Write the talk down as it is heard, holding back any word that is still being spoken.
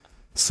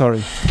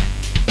Sorry.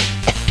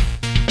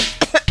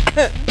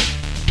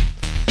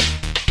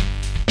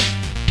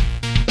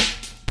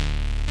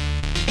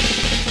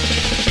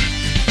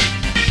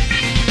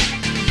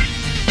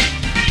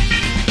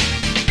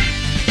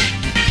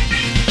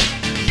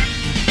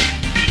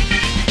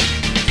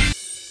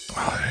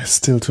 It's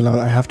still too loud.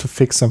 I have to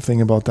fix something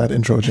about that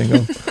intro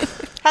jingle.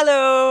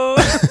 Hello.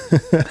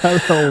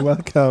 Hello,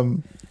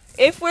 welcome.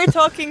 If we're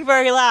talking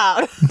very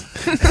loud,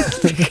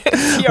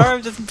 because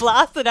Yoram just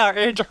blasted our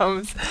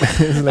eardrums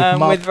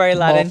with very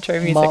loud intro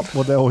music.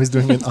 What they're always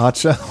doing in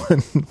Archer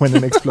when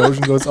an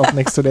explosion goes off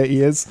next to their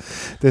ears.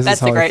 This That's is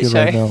how a great I feel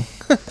show. right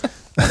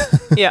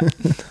now. Yeah.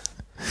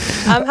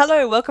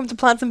 Hello, welcome to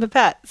Plants and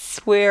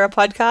Pipettes. We're a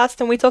podcast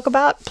and we talk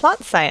about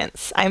plant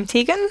science. I'm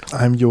Tegan.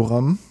 I'm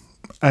Yoram.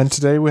 And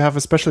today we have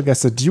a special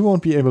guest that you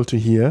won't be able to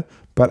hear,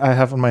 but I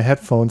have on my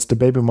headphones the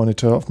baby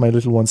monitor of my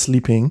little one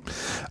sleeping.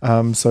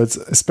 So it's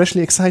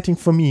especially exciting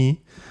for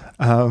me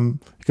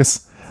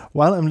because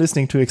while I'm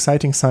listening to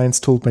exciting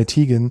science told by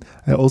Tegan,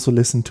 I also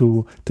listen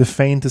to the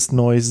faintest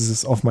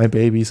noises of my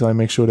baby, so I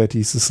make sure that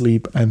he's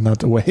asleep and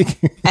not awake.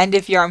 And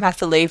if Yoram has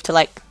to leave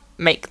to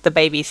make the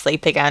baby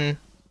sleep again,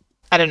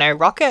 I don't know,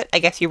 rock it? I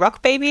guess you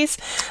rock babies.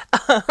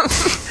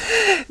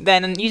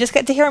 Then you just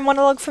get to hear a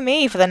monologue for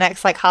me for the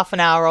next half an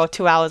hour or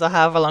 2 hours or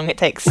however long it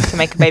takes to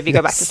make a baby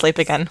go back to sleep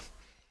again.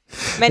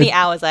 Many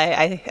hours,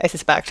 I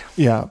suspect.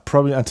 Yeah,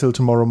 probably until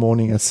tomorrow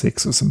morning at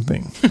 6 or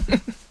something.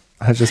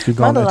 I'll just be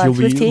gone and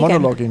you'll be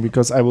monologuing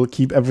because I will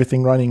keep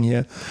everything running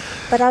here.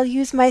 But I'll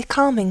use my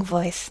calming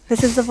voice.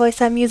 This is the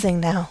voice I'm using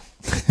now.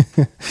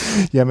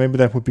 Yeah, maybe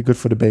that would be good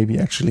for the baby,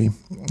 actually.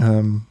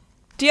 Do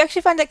you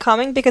actually find it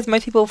calming? Because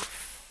most people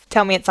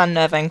tell me it's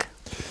unnerving.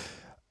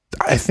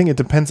 I think it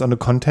depends on the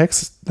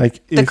context.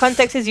 The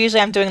context is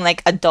usually I'm doing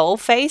a doll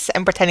face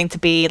and pretending to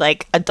be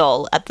a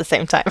doll at the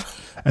same time.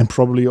 And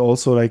probably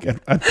also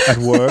at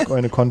work or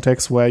in a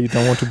context where you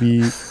don't want to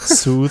be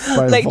soothed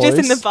by a voice. Just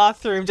in the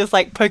bathroom, just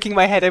poking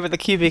my head over the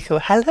cubicle.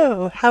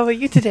 Hello, how are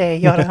you today,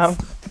 Yoram?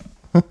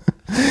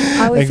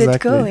 How is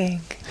it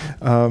going?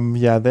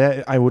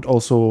 There I would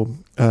also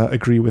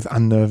agree with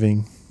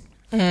unnerving.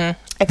 I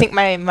think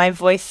my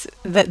voice,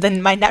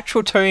 my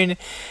natural tone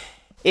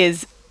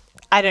is,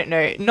 I don't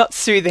know, not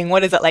soothing.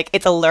 What is it like?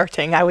 It's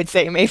alerting, I would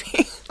say,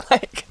 maybe.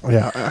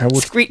 I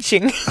would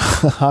screeching.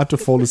 Hard to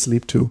fall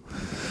asleep to.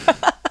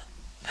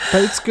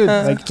 But it's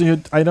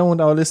good. I don't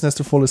want our listeners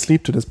to fall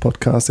asleep to this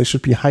podcast. They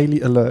should be highly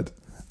alert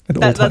at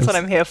all times. That's what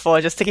I'm here for,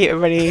 just to keep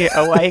everybody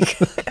awake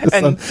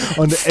and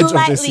on the edge of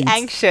their seats. Slightly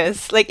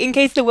anxious. In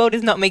case the world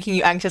is not making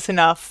you anxious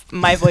enough,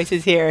 my voice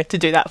is here to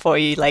do that for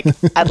you.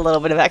 Add a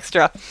little bit of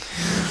extra.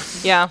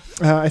 Yeah.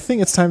 I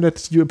think it's time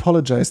that you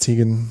apologize,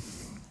 Tegan.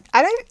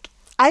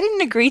 I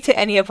didn't agree to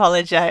any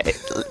apology.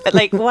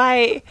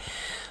 Why?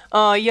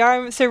 Oh,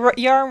 Yoram. So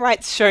Yoram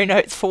writes show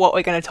notes for what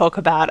we're going to talk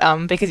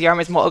about. Because Yoram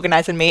is more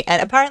organized than me,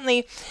 and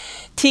apparently,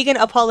 Tegan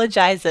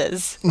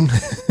apologizes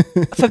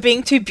for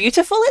being too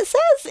beautiful. It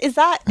says, is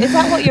that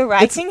what you're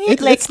writing here?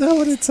 It's not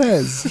what it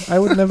says. I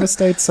would never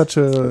state such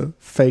a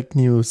fake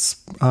news.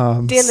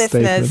 Dear statement.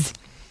 listeners,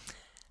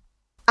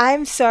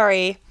 I'm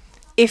sorry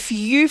if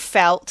you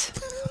felt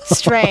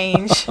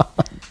strange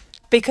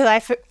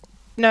because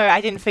No,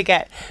 I didn't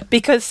forget.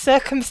 Because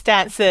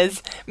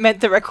circumstances meant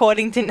the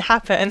recording didn't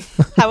happen.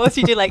 How else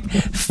you do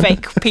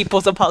fake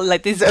people's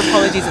apologies? These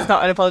apologies, it's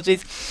not an apology.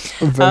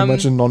 Very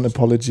much a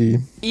non-apology.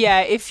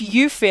 Yeah, if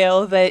you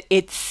feel that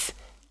it's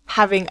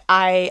having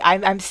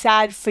I'm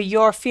sad for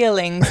your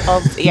feelings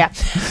of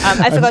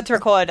I forgot to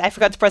record. I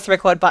forgot to press the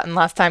record button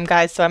last time,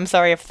 guys. So I'm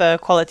sorry if the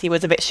quality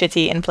was a bit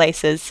shitty in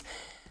places.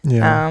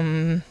 Yeah.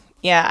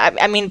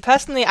 I mean,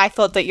 personally, I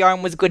thought that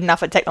Yoram was good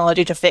enough at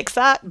technology to fix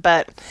that,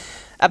 but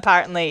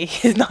apparently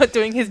he's not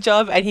doing his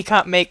job and he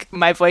can't make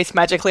my voice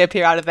magically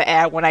appear out of the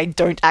air when I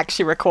don't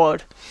actually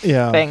record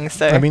things.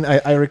 So. I mean,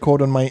 I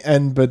record on my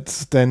end,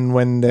 but then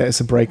when there is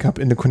a breakup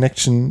in the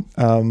connection,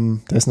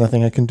 there's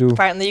nothing I can do.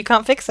 Apparently you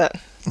can't fix it.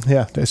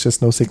 Yeah, there's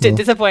just no signal.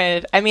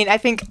 Disappointed. I mean, I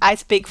think I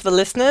speak for the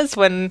listeners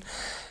when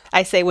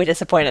I say we're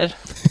disappointed.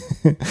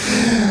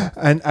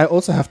 And I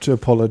also have to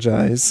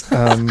apologize.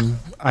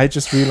 I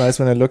just realized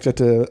when I looked at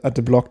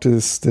the blog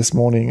this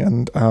morning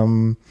and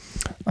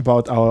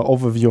about our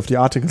overview of the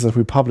articles that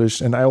we published,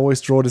 and I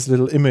always draw this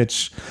little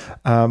image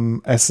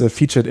as a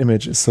featured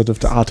image, is sort of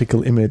the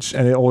article image,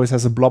 and it always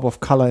has a blob of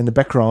color in the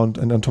background,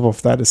 and on top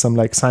of that is some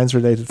science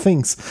related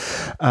things.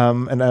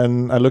 And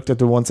then I looked at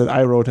the ones that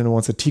I wrote and the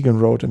ones that Tegan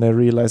wrote, and I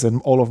realized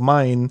that all of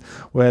mine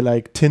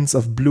were tints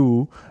of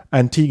blue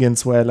and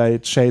Tegan's were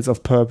shades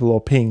of purple or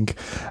pink.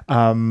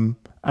 And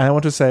I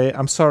want to say,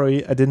 I'm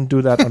sorry, I didn't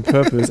do that on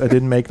purpose. I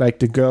didn't make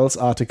the girls'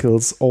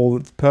 articles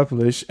all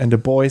purplish and the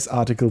boys'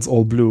 articles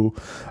all blue.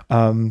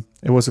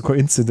 It was a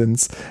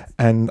coincidence,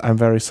 and I'm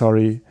very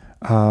sorry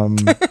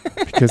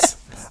because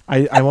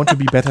I want to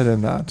be better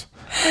than that.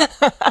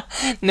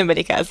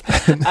 Nobody cares.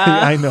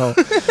 I know.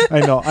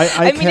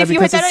 I mean, care if you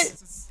because had done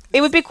it, It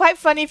would be quite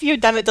funny if you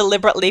had done it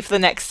deliberately for the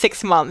next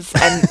 6 months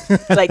and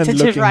like And to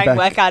looking try and back.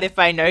 work out if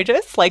I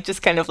noticed, like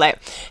just kind of like,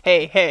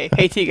 hey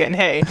Tegan,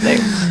 hey. Like,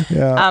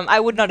 Yeah. I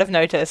would not have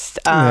noticed.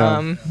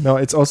 Yeah. No,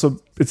 it's also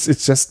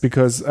it's just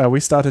because we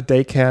started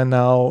daycare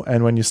now,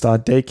 and when you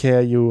start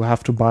daycare, you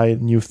have to buy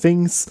new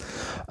things,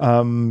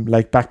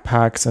 like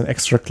backpacks and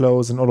extra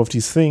clothes and all of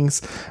these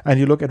things. And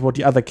you look at what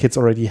the other kids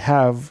already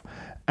have,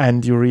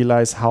 and you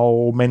realize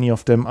how many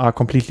of them are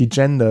completely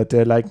gendered.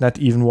 They're like not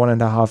even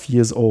 1.5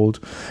 years old,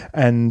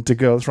 and the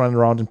girls run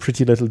around in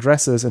pretty little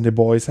dresses, and the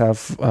boys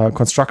have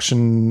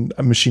construction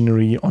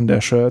machinery on their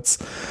shirts.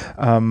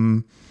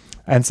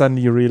 And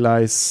suddenly you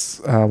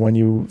realize when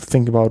you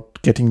think about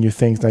getting new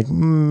things, like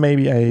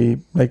maybe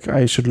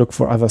I should look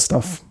for other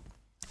stuff.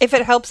 If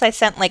it helps, I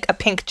sent like a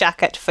pink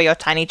jacket for your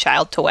tiny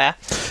child to wear.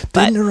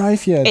 But Didn't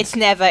arrive yet.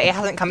 it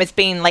hasn't come. It's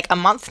been like a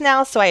month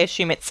now, so I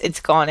assume it's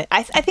gone.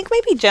 I think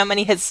maybe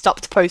Germany has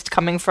stopped post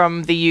coming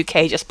from the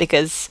UK just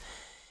because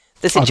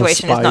the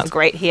situation is not spite.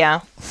 great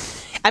here.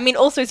 I mean,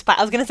 also spite.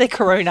 I was going to say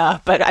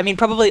Corona, but I mean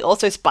probably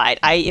also spite.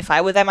 If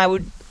I were them, I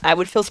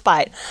would feel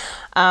spite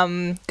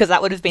because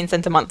that would have been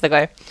sent a month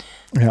ago.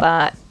 Yeah.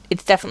 But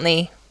it's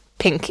definitely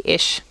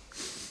pink-ish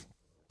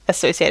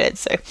associated.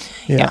 So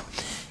yeah.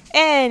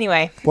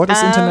 Anyway, What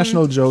is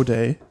International Joe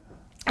Day?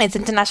 it's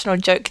International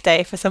Joke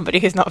Day for somebody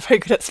who's not very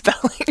good at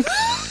spelling.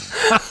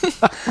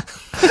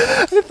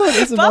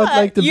 It's about But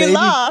like the you baby.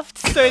 laughed,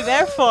 so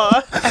therefore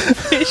I'm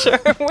pretty sure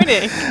I'm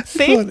winning.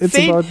 See? It's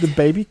See? about the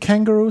baby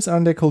kangaroos.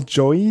 Aren't they called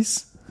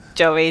joeys?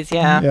 Joey's,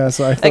 yeah. Yeah,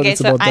 so I thought Okay, it's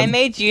so about I them.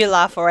 made you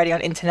laugh already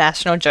on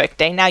International Joke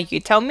Day. Now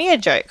you tell me a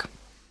joke.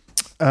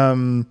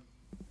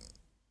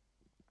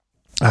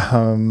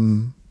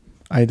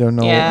 I don't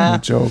know Yeah.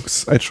 any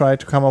jokes. I try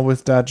to come up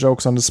with dad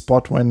jokes on the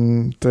spot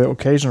when the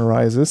occasion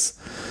arises.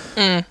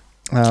 I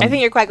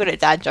think you're quite good at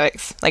dad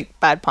jokes, like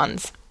bad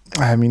puns.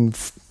 I mean,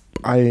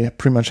 I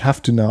pretty much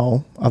have to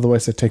now.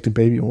 Otherwise, I take the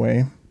baby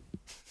away.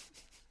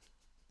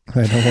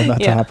 I don't want that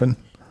to Yeah. happen.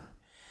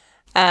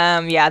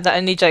 Yeah, the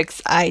only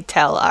jokes I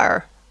tell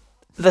are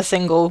the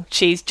single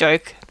cheese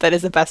joke that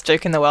is the best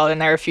joke in the world,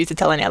 and I refuse to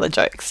tell any other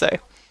jokes. So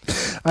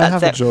I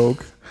have a it.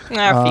 joke.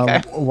 off you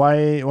go.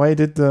 Why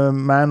did the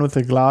man with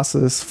the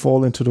glasses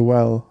fall into the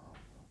well?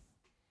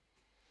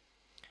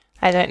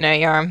 I don't know,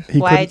 Yoram. He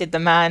Why couldn't- did the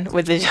man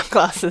with the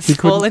glasses He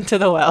fall couldn't- into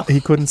the well? He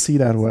couldn't see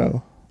that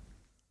well.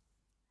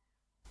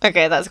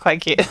 Okay, that's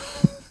quite cute.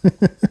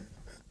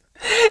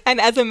 And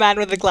as a man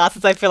with the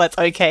glasses, I feel it's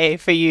okay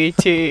for you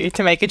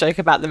to make a joke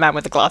about the man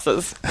with the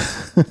glasses.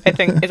 I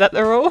think, is that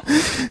the rule?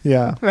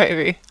 Yeah.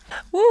 Maybe.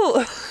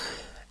 Woo.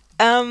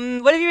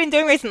 What have you been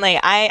doing recently?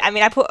 I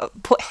mean, I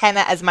put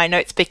henna as my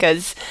notes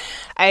because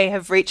I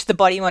have reached the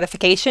body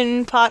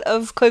modification part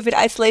of COVID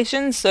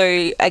isolation.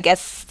 So I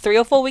guess 3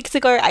 or 4 weeks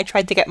ago, I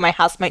tried to get my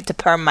housemate to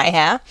perm my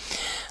hair.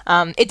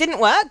 It didn't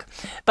work,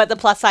 but the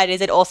plus side is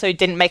it also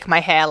didn't make my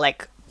hair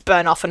like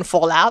burn off and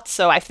fall out.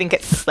 So I think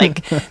it's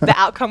like the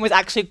outcome was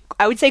actually,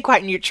 I would say,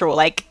 quite neutral.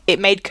 Like it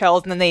made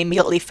curls and then they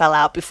immediately fell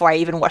out before I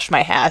even washed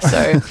my hair.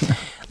 So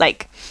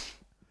like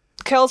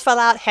curls fell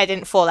out, hair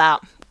didn't fall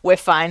out. We're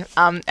fine.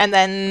 And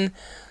then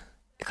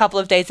a couple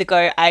of days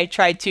ago, I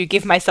tried to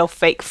give myself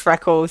fake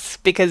freckles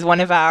because one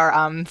of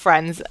our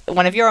friends,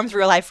 one of Yoram's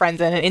real life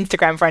friends and an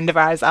Instagram friend of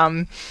ours,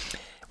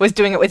 was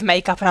doing it with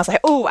makeup. And I was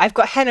like, oh, I've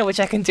got henna, which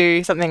I can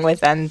do something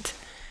with. And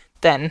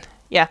then,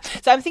 yeah.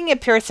 So I'm thinking a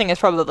piercing is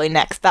probably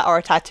next, that or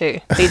a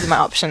tattoo. These are my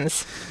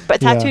options.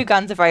 But tattoo Yeah.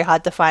 guns are very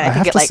hard to find. I I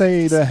have think to it like...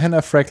 say the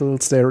henna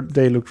freckles,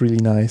 they look really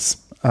nice.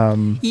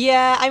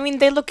 Yeah, I mean,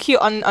 they look cute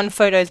on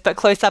photos, but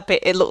close up,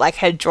 it looked like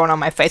head drawn on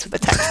my face with a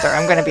texture.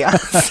 I'm going to be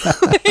honest.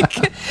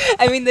 Like,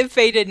 I mean, they've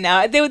faded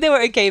now. They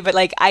were okay, but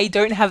like, I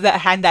don't have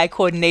that hand-eye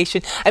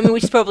coordination. I mean,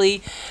 which is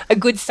probably a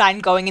good sign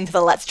going into the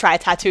let's try a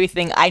tattoo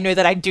thing. I know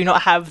that I do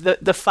not have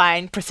the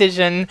fine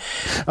precision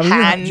I mean,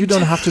 hand. you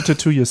don't have to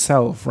tattoo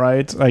yourself,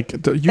 right?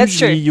 Like true.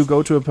 usually you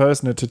go to a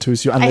person that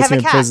tattoos you unless have a you're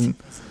in cat. prison.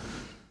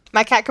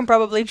 My cat can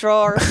probably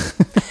draw.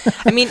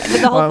 I mean,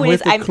 the whole point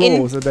with is the I'm in...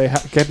 claws,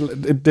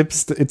 it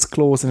dips its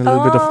claws in a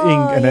little bit of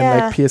ink and then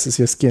yeah. like pierces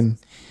your skin.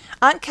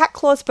 Aren't cat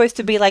claws supposed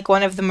to be like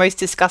one of the most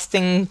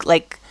disgusting,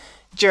 like,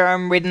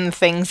 germ-ridden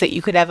things that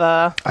you could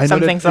ever... I know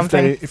that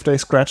something. if they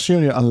scratch you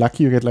and you're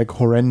unlucky, you get like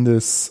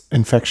horrendous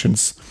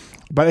infections.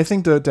 But I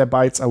think their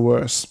bites are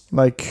worse.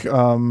 Like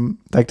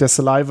their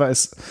saliva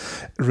is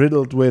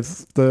riddled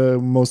with the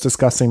most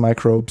disgusting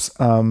microbes.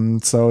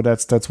 So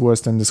that's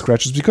worse than the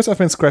scratches. Because I've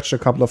been scratched a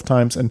couple of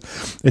times and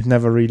it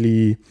never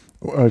really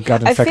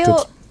got infected.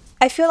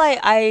 I feel like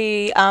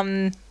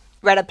I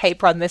read a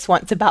paper on this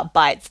once about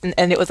bites,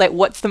 and it was like,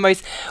 what's the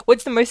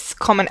most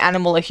common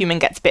animal a human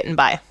gets bitten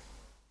by?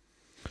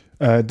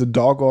 The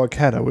dog or a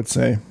cat, I would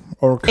say,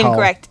 or a cow.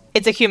 Incorrect.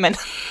 It's a human.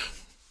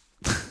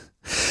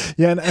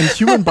 Yeah, and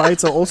human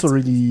bites are also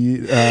really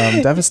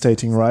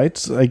devastating,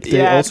 right? Like they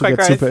Yeah, also quite get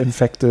gross. super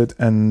infected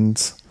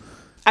and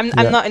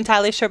I'm not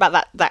entirely sure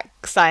about that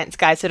science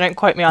guy, so don't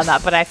quote me on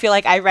that. But I feel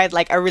like I read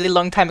like a really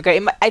long time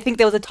ago. I think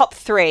there was a top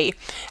 3,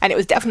 and it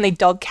was definitely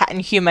dog, cat,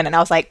 and human. And I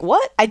was like,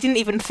 what? I didn't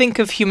even think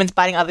of humans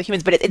biting other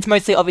humans, but it's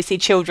mostly obviously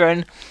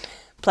children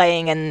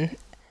playing. And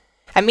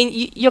I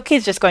mean, your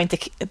kid's just going to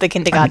the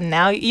kindergarten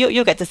now.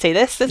 You'll get to see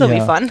this. This will be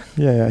fun.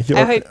 Yeah. He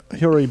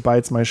already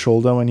bites my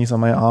shoulder when he's on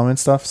my arm and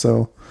stuff.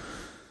 So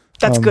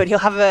that's good. He'll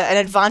have an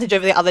advantage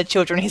over the other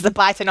children. He's the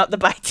biter, not the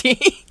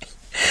bitey.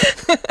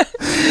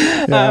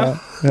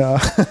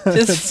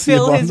 Just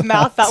fill his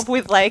mouth up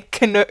with like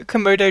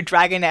Komodo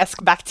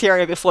dragon-esque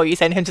bacteria before you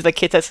send him to the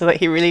Kita, so that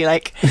he really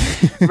like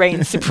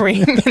reigns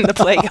supreme in the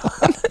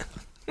playground.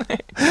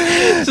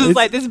 Just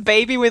like this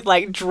baby with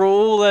like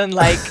drool and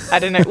like, I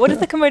don't know, what is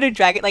the Komodo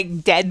dragon,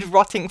 like dead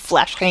rotting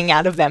flesh hanging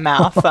out of their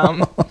mouth.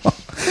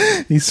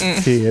 He's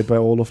feared by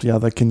all of the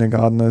other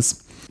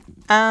kindergartners.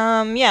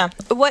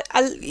 What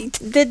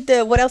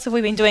else have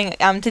we been doing?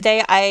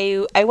 Today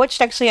I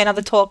watched actually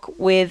another talk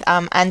with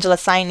Angela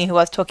Saini, who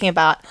I was talking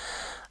about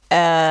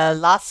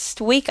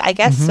last week, I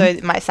guess. So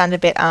it might sound a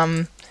bit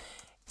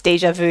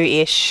deja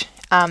vu-ish.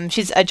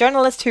 She's a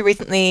journalist who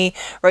recently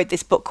wrote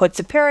this book called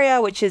Superior,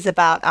 which is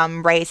about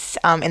race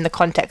in the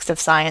context of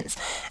science.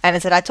 And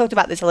as I said, I talked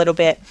about this a little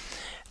bit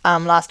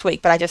last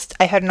week, but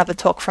I heard another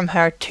talk from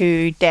her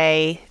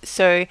today.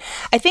 So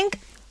I think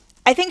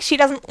she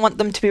doesn't want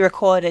them to be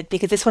recorded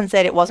because this one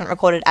said it wasn't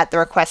recorded at the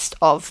request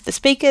of the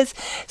speakers.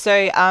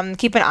 So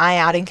keep an eye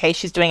out in case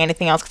she's doing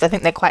anything else, because I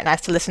think they're quite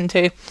nice to listen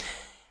to.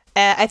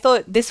 I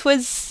thought this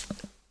was,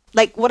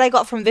 like, what I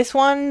got from this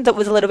one that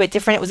was a little bit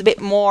different. It was a bit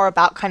more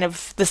about kind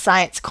of the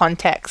science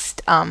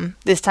context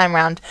this time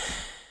around.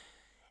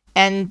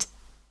 And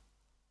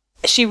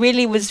she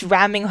really was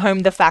ramming home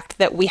the fact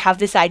that we have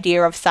this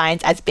idea of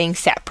science as being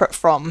separate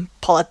from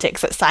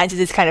politics, that science is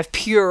this kind of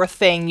pure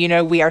thing,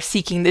 we are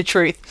seeking the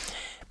truth.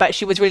 But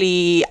she was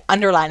really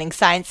underlining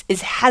science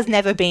has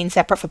never been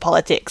separate from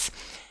politics,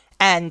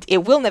 and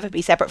it will never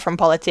be separate from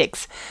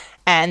politics.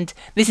 And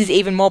this is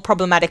even more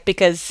problematic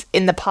because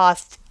in the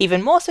past,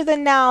 even more so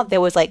than now, there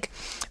was like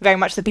very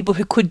much the people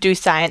who could do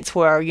science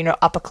were,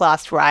 upper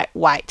class,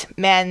 white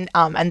men,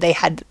 and they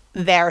had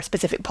their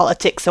specific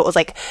politics. So it was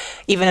like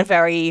even a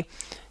very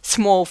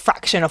small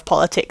fraction of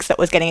politics that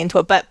was getting into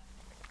it. But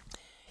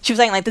she was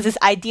saying like there's this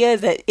idea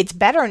that it's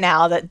better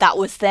now, that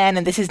was then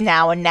and this is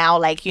now, and now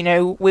like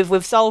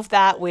we've solved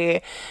that,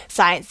 where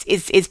science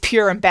is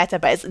pure and better,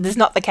 but this is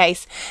not the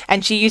case.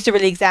 And she used a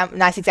really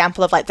nice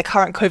example of like the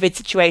current COVID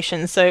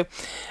situation. So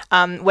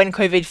when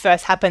COVID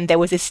first happened, there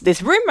was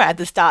this rumor at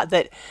the start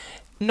that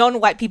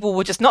non-white people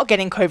were just not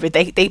getting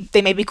COVID.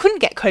 They maybe couldn't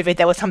get COVID.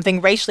 There was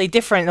something racially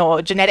different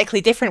or genetically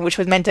different, which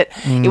was meant that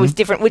it was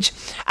different, which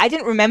I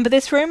didn't remember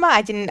this rumor.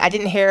 I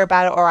didn't hear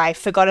about it, or I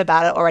forgot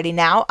about it already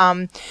now.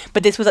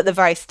 But this was at the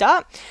very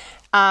start.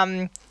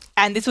 And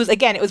this was,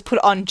 again, it was put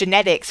on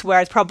genetics,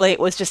 whereas probably it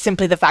was just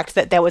simply the fact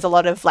that there was a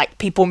lot of like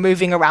people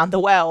moving around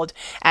the world,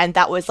 and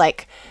that was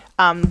like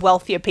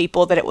wealthier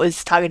people that it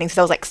was targeting. So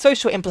there was like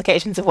social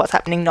implications of what's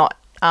happening, not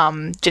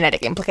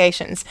genetic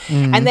implications.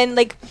 And then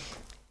like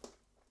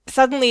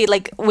suddenly,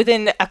 like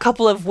within a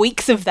couple of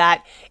weeks of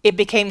that, it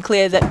became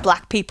clear that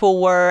Black people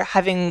were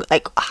having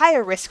like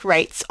higher risk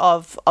rates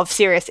of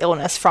serious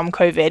illness from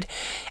COVID.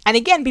 And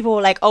again, people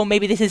were like, oh,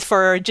 maybe this is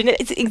for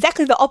it's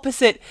exactly the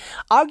opposite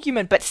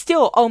argument, but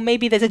still, oh,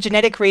 maybe there's a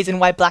genetic reason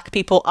why Black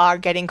people are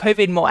getting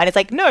COVID more. And it's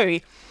like, no,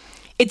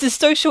 it's a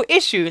social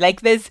issue.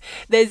 Like there's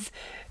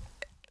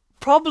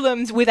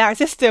problems with our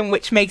system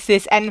which makes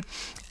this, and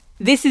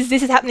this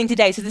is happening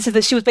today.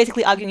 So she was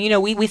basically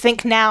arguing, we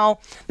think now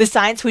the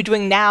science we're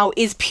doing now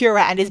is purer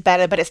and is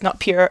better, but it's not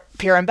pure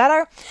and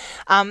better.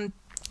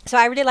 So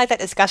I really like that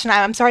discussion.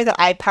 I'm sorry that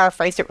I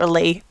paraphrased it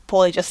really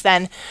poorly just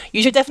then.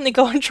 You should definitely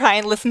go and try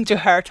and listen to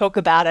her talk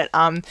about it.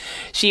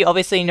 She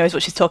obviously knows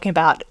what she's talking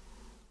about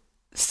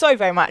so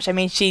very much. I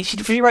mean, she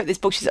wrote this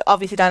book. She's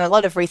obviously done a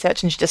lot of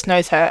research, and she just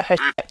knows her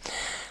shit.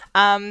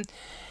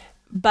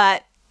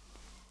 But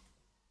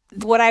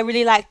what I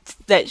really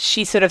liked that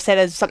she sort of said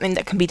as something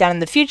that can be done in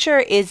the future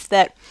is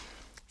that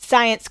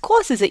science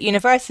courses at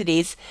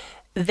universities,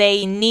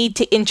 they need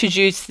to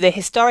introduce the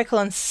historical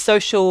and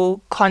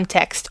social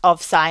context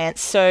of science.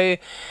 So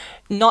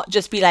not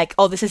just be like,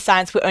 oh, this is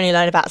science, we only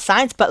learn about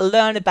science, but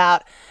learn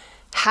about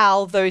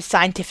how those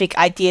scientific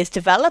ideas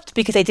developed,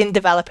 because they didn't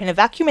develop in a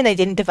vacuum, and they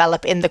didn't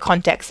develop in the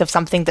context of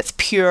something that's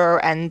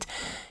pure, and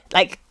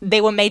like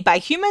they were made by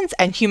humans,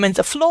 and humans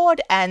are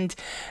flawed, and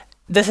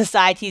the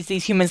societies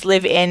these humans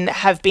live in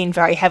have been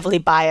very heavily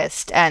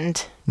biased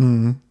and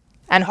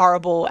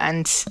horrible,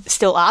 and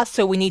still are.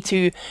 So we need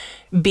to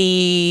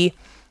be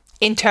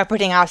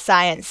interpreting our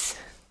science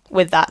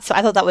with that. So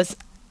I thought that was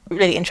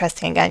really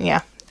interesting again,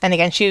 yeah. And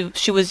again, she's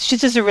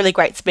just a really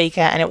great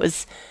speaker, and it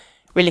was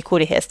really cool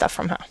to hear stuff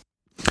from her.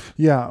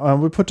 Yeah,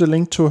 we put a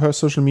link to her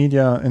social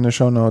media in the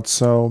show notes,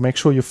 so make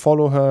sure you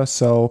follow her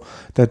so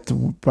that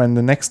when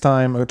the next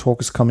time a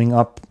talk is coming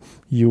up,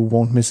 you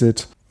won't miss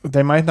it.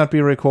 They might not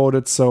be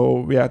recorded,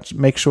 so yeah,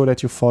 make sure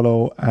that you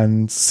follow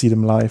and see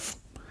them live.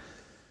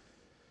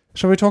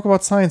 Shall we talk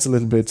about science a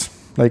little bit?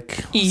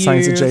 like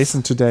science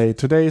adjacent today.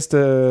 Today is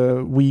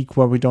the week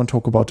where we don't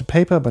talk about the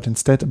paper, but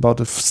instead about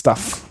the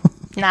stuff.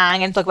 Nah, I'm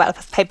going to talk about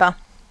the paper.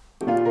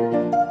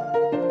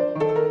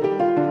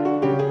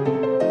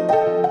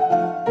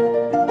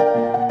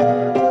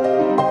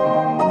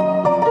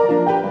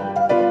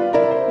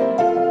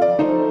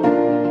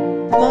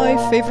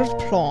 My favorite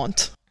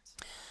plant.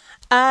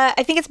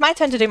 I think it's my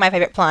turn to do my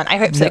favorite plant. I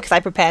hope so, because I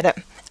prepared it.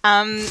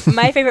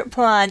 My favorite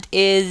plant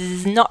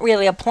is not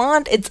really a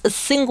plant. It's a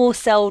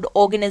single-celled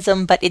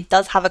organism, but it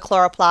does have a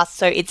chloroplast,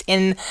 so it's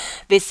in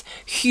this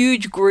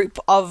huge group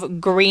of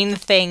green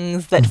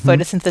things that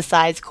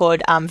photosynthesize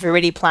called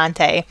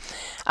Viridiplantae,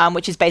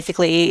 which is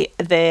basically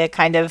the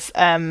kind of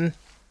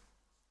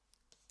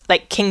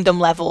like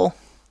kingdom level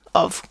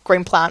of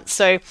green plants.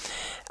 So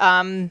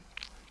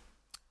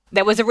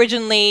there was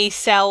originally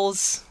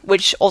cells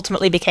which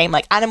ultimately became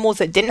like animals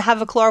that didn't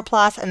have a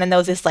chloroplast, and then there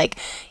was this like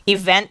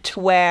event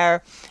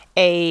where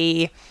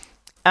a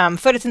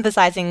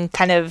photosynthesizing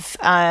kind of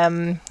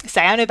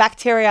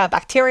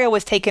bacteria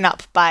was taken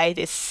up by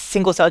this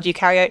single-celled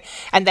eukaryote,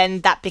 and then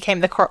that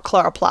became the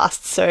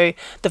chloroplast. So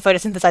the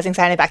photosynthesizing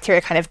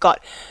cyanobacteria kind of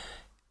got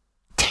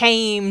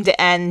tamed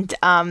and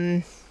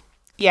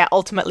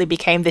ultimately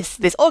became this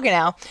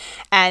organelle.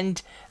 And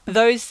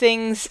those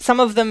things, some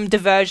of them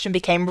diverged and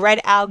became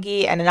red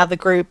algae and another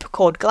group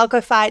called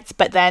glaucophytes,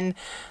 but then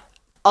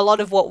a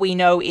lot of what we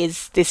know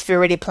is this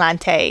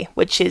Viridiplantae,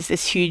 which is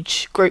this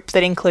huge group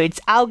that includes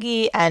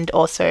algae and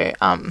also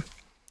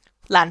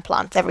land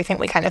plants, everything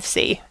we kind of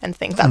see and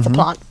think that's a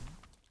plant.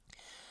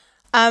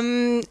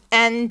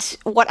 And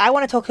what I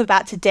want to talk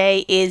about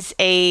today is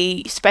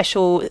a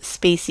special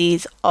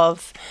species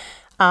of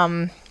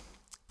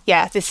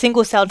this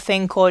single-celled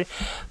thing called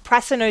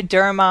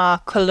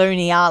Prasinoderma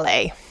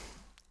coloniale.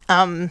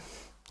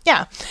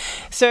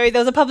 So there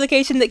was a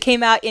publication that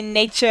came out in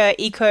Nature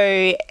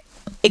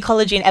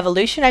Ecology and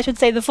Evolution, I should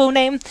say the full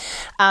name.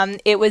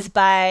 It was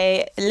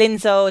by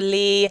Linzhou,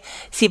 Li,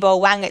 Sibo,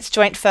 Wang. It's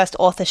joint first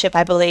authorship,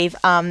 I believe,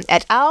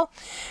 et al.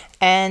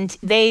 And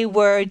they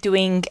were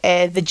doing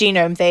the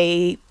genome.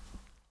 They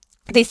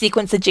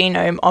sequenced the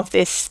genome of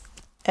this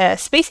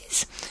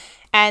species.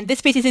 And this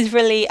species is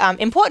really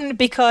important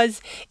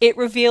because it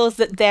reveals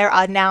that there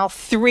are now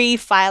 3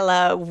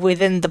 phyla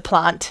within the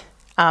plant,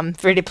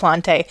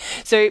 Viridiplantae.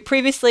 So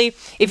previously,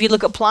 if you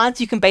look at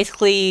plants, you can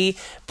basically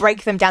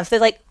break them down. So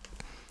there's like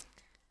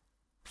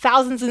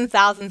thousands and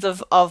thousands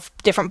of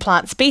different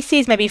plant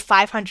species, maybe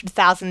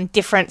 500,000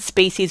 different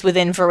species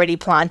within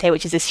Viridiplantae,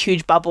 which is this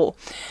huge bubble.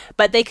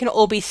 But they can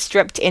all be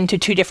stripped into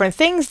 2 different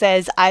things.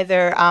 There's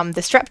either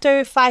the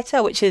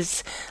Streptophyta, which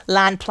is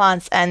land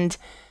plants and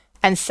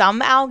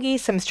some algae,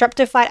 some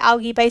streptophyte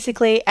algae,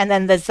 basically. And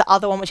then there's the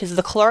other one, which is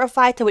the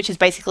Chlorophyta, which is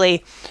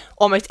basically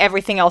almost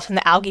everything else in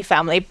the algae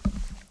family.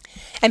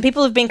 And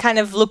people have been kind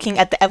of looking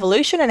at the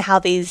evolution and how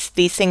these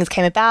things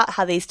came about,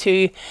 how these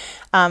 2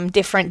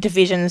 different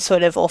divisions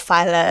sort of, or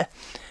phyla,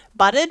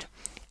 budded.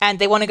 And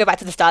they want to go back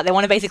to the start. They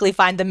want to basically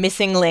find the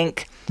missing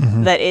link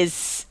that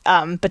is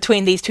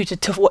between these 2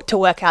 to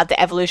work out the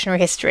evolutionary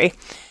history.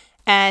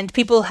 And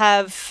people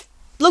have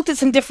looked at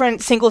some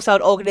different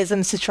single-celled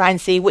organisms to try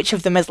and see which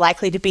of them is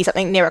likely to be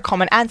something near a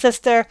common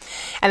ancestor,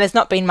 and there's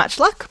not been much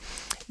luck.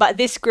 But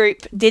this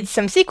group did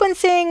some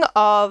sequencing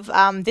of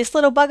this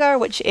little bugger,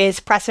 which is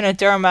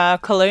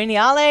Prasinoderma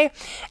coloniale,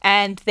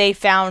 and they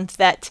found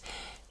that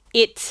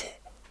it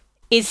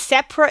is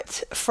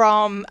separate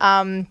from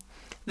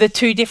the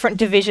 2 different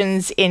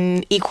divisions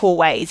in equal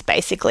ways,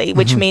 basically,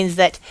 which means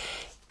that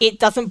it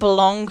doesn't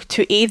belong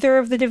to either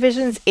of the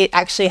divisions. It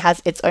actually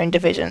has its own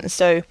division.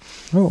 So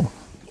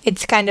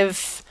it's kind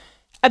of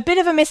a bit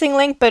of a missing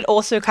link, but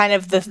also kind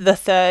of the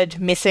third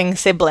missing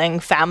sibling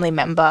family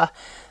member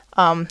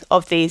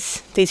of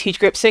these huge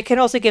groups. So it can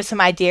also give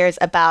some ideas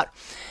about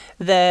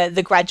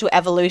the gradual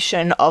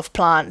evolution of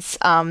plants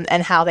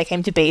and how they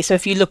came to be. So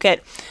if you look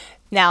at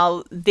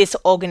now this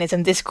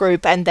organism, this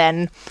group, and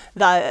then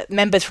the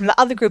members from the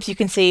other groups, you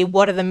can see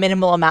what are the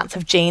minimal amounts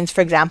of genes,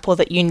 for example,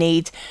 that you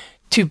need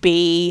to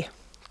be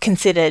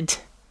considered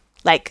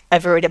like a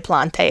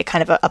Viridiplantae,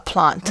 kind of a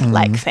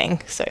plant-like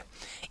thing. So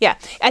yeah,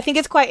 I think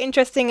it's quite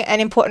interesting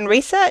and important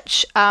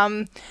research.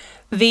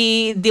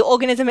 The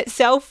organism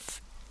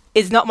itself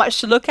is not much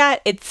to look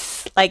at.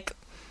 It's like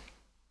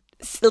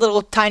a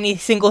little tiny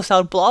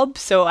single-celled blob,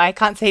 so I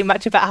can't say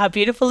much about how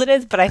beautiful it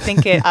is, but I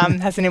think it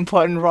has an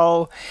important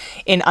role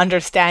in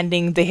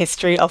understanding the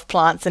history of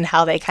plants and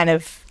how they kind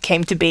of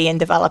came to be and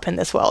develop in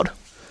this world.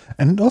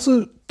 And it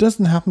also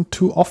doesn't happen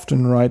too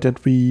often, right,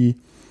 that we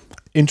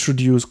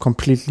introduce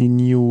completely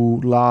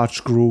new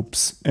large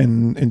groups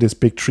in this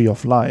big tree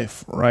of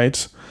life,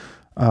 right?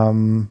 I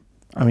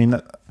mean,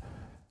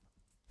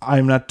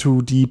 I'm not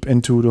too deep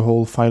into the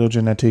whole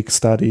phylogenetic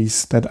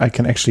studies that I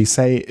can actually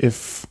say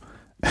if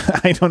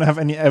I don't have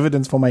any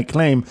evidence for my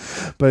claim,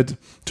 but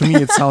to me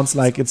it sounds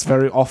like it's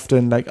very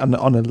often like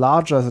on a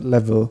larger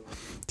level,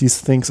 these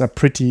things are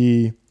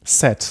pretty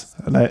set.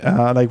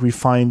 Like we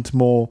find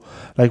more,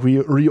 like we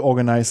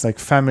reorganize like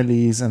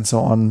families and so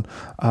on.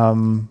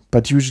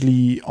 But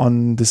usually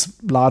on this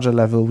larger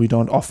level, we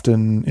don't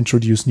often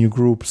introduce new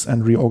groups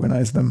and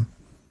reorganize them.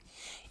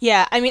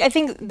 Yeah, I mean, I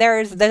think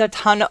there's a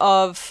ton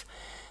of,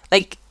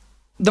 like,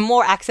 the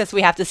more access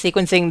we have to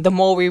sequencing, the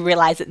more we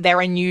realize that there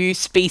are new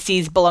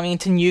species belonging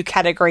to new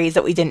categories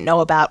that we didn't know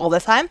about all the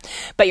time.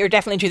 But you're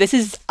definitely true. This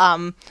is,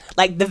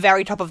 like, the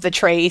very top of the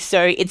tree.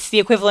 So it's the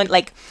equivalent,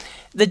 like,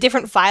 the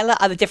different phyla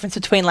are the difference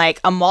between, like,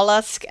 a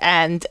mollusk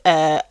and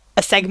a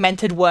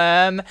segmented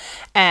worm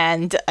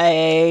and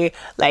a,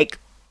 like,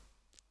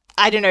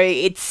 I don't know,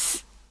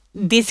 it's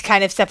this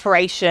kind of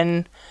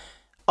separation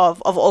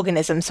of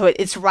organisms. So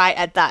it's right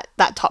at that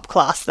top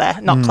class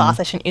there. Not class,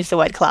 I shouldn't use the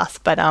word class,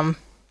 but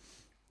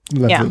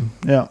level.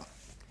 Yeah.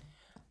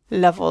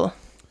 Level.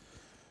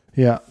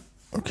 Yeah.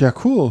 Okay,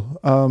 cool.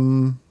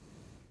 I'm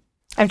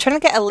trying to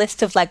get a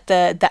list of like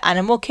the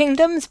animal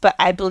kingdoms, but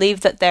I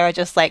believe that there are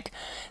just like,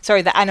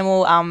 the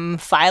animal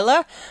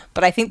phyla,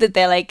 but I think that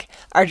there like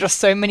are just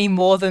so many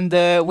more than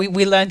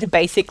we learned a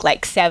basic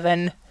like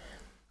 7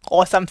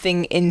 or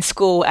something in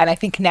school, and I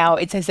think now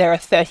it says there are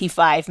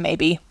 35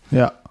 maybe.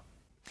 Yeah.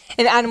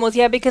 In animals,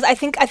 yeah, because I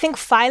think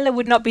phyla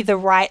would not be the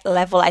right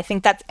level. I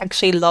think that's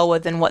actually lower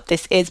than what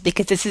this is,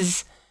 because this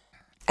is,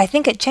 I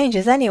think it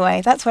changes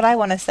anyway. That's what I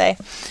want to say.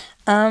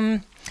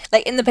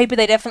 Like in the paper,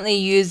 they definitely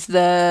use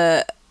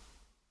the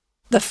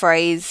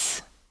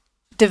phrase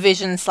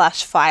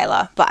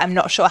division/phyla, but I'm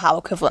not sure how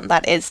equivalent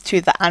that is to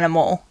the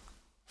animal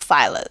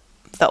phyla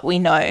that we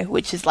know,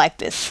 which is like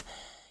this,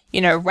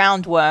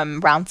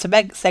 roundworm, round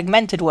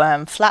segmented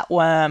worm,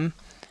 flatworm,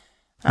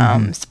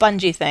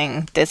 spongy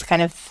thing. There's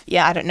kind of,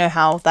 I don't know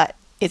how that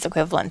is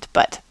equivalent,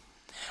 but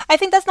I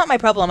think that's not my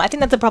problem. I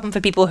think that's a problem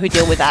for people who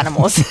deal with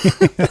animals.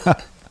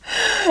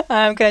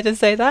 Can I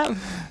just say that?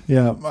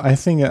 Yeah, I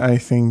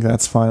think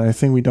that's fine. I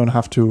think we don't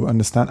have to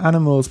understand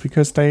animals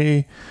because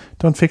they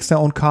don't fix their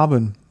own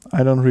carbon.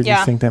 I don't really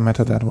think they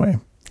matter that way.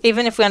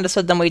 Even if we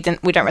understood them, we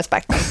don't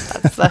respect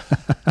them.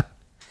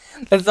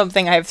 That's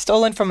something I've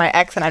stolen from my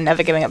ex, and I'm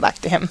never giving it back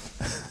to him.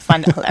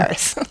 Find it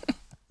hilarious.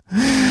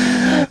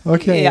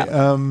 Okay,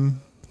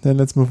 then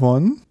let's move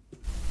on.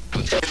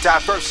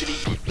 Diversity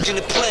in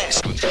the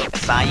class.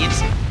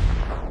 Science.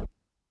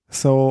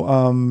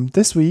 So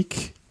this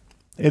week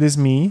it is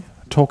me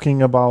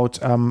talking about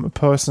a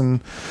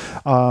person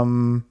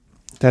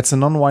that's a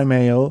non-white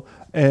male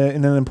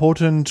in an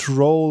important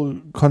role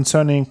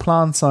concerning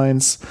plant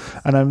science,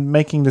 and I'm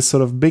making this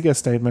sort of bigger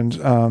statement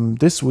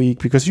this week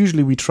because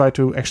usually we try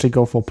to actually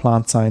go for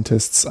plant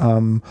scientists,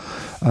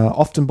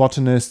 often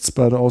botanists,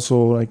 but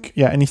also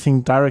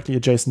anything directly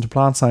adjacent to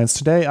plant science.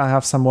 Today I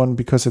have someone,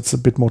 because it's a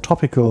bit more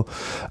topical,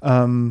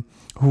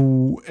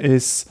 who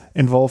is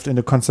involved in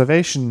the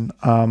conservation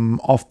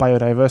of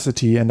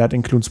biodiversity, and that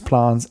includes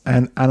plants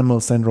and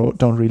animals that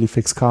don't really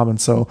fix carbon.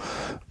 So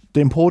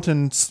the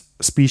important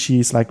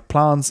species like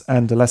plants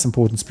and the less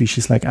important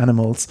species like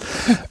animals.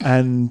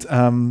 And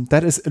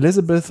that is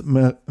Elizabeth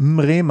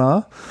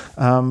Mrema,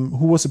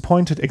 who was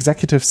appointed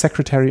Executive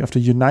Secretary of the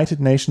United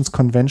Nations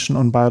Convention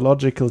on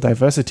Biological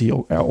Diversity,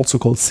 also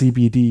called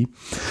CBD.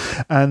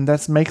 And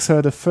that makes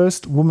her the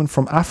first woman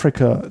from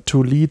Africa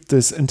to lead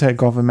this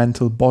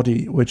intergovernmental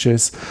body, which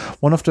is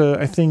one of the,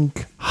 I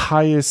think,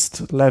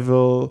 highest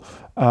level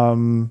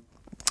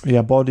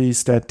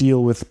bodies that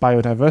deal with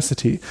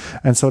biodiversity,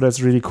 and so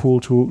that's really cool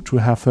to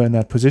have her in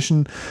that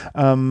position.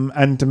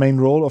 And the main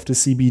role of the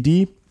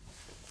CBD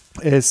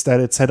is that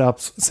it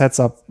sets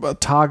up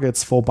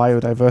targets for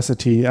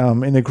biodiversity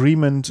in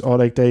agreement, or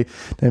they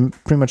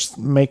pretty much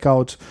make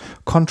out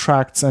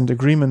contracts and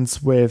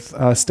agreements with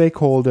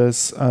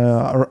stakeholders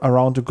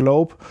around the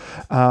globe,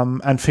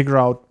 and figure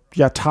out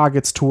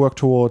targets to work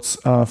towards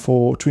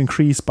to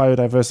increase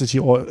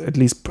biodiversity, or at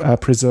least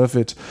preserve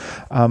it,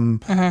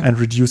 and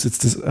reduce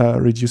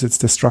its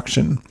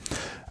destruction.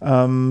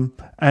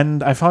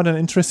 And I found an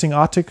interesting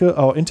article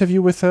or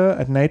interview with her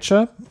at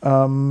Nature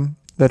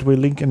that we'll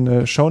link in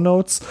the show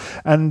notes.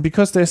 And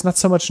because there's not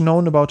so much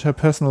known about her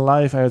personal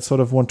life, I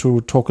sort of want to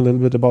talk a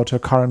little bit about her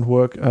current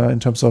work in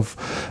terms of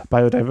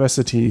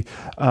biodiversity.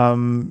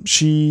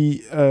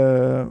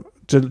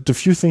 The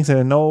few things that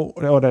I know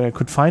or that I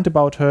could find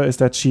about her is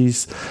that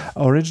she's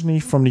originally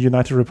from the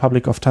United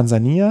Republic of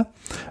Tanzania,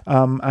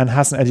 and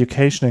has an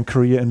education and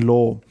career in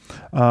law.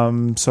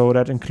 So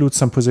that includes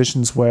some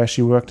positions where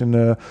she worked in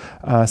the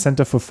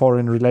Center for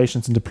Foreign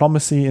Relations and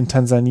Diplomacy in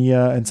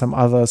Tanzania, and some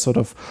other sort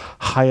of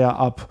higher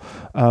up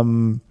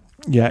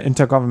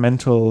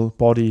intergovernmental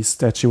bodies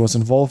that she was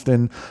involved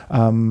in.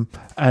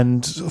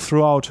 And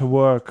throughout her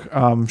work,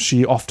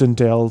 she often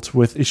dealt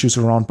with issues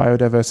around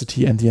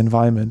biodiversity and the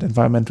environment,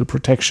 environmental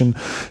protection.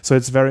 So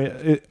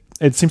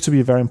it seems to be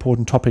a very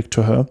important topic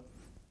to her.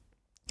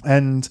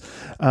 And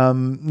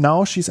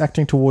now she's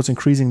acting towards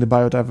increasing the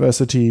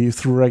biodiversity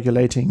through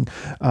regulating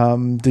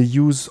the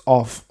use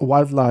of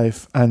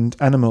wildlife and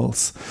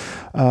animals.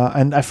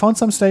 And I found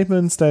some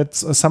statements that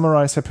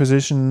summarize her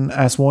position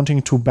as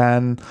wanting to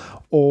ban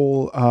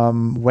all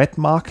wet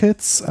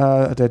markets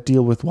that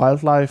deal with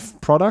wildlife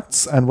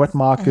products, and wet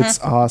markets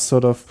are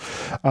sort of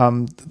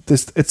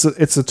this.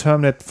 It's a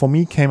term that for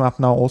me came up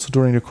now also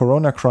during the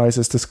Corona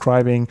crisis,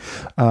 describing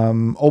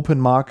open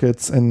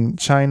markets in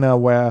China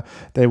where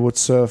they would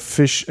serve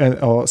fish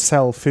or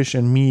sell fish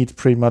and meat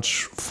pretty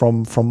much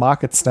from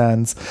market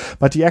stands.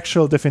 But the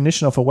actual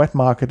definition of a wet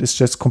market is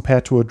just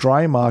compared to a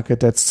dry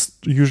market that's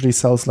usually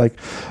sells like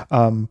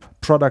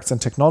products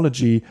and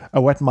technology.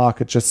 A wet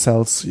market just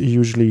sells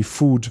usually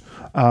food,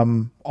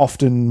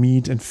 often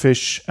meat and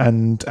fish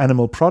and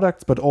animal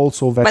products, but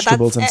also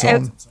vegetables and so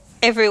on.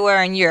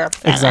 Everywhere in Europe,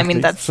 then. Exactly. I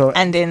mean, that's so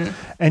and in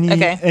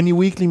any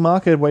weekly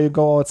market where you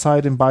go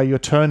outside and buy your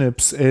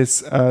turnips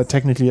is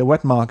technically a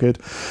wet market.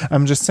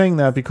 I'm just saying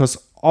that because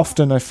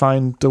often I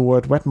find the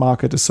word wet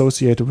market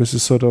associated with a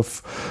sort of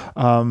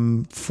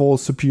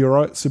false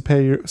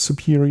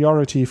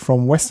superiority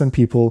from Western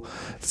people,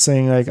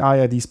 saying like,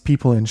 yeah, these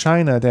people in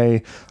China,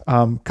 they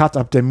cut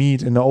up their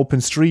meat in the open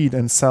street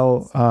and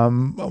sell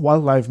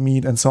wildlife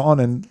meat and so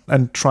on,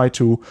 and try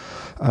to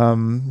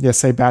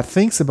say bad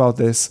things about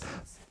this.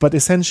 But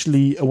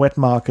essentially, a wet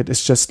market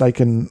is just like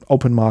an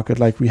open market,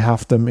 like we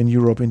have them in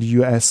Europe, in the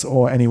US,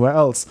 or anywhere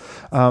else.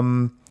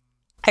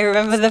 I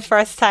remember the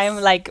first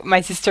time, like,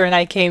 my sister and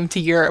I came to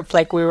Europe,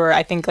 like, we were,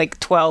 I think, like,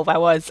 12, I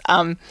was,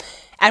 and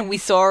we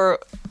saw,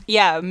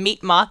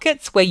 meat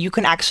markets where you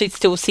can actually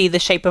still see the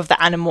shape of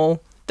the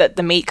animal that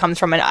the meat comes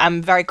from.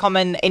 And very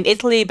common in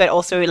Italy, but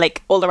also,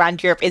 like, all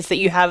around Europe, is that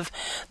you have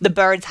the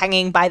birds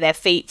hanging by their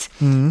feet,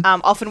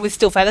 often with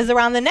still feathers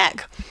around the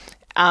neck.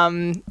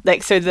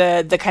 So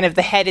the kind of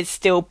the head is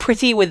still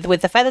pretty with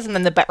the feathers, and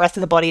then the rest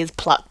of the body is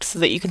plucked so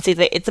that you can see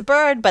that it's a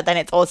bird, but then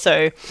it's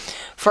also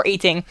for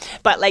eating.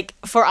 But like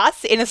for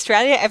us in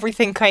Australia,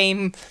 everything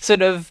came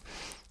sort of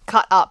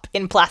cut up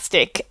in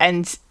plastic,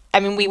 and I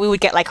mean we would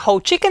get like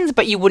whole chickens,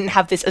 but you wouldn't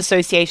have this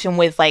association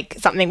with like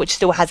something which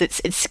still has its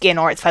skin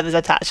or its feathers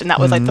attached, and that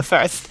was like the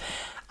first.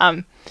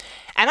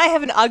 And I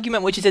have an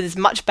argument which is that it's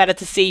much better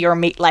to see your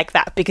meat like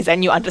that, because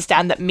then you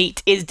understand that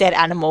meat is dead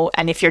animal,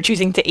 and if you're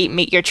choosing to eat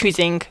meat, you're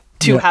choosing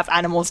to have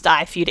animals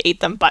die for you to eat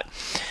them. But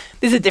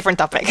this is a different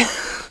topic.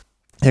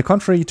 Yeah,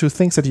 contrary to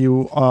things that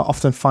you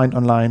often find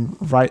online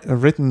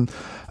written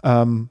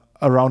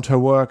around her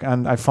work,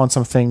 and I found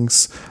some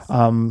things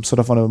sort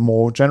of on a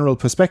more general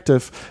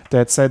perspective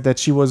that said that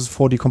she was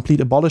for the complete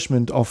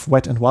abolishment of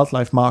wet and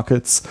wildlife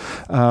markets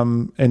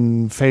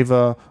in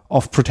favor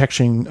of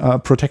protecting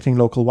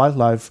local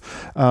wildlife.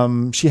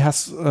 She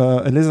has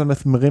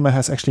Elizabeth Mrema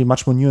has actually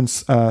much more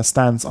nuanced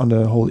stance on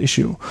the whole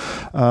issue.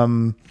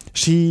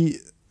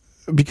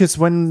 Because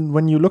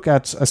when you look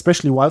at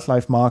especially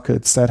wildlife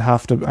markets that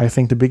have I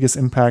think the biggest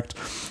impact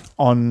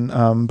on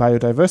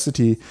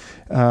biodiversity,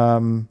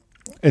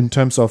 in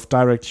terms of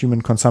direct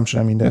human consumption.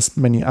 I mean, there's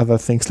many other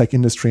things like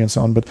industry and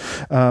so on, but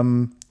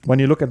when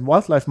you look at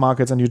wildlife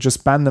markets and you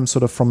just ban them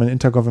sort of from an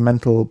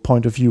intergovernmental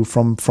point of view,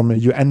 from a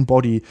UN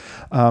body,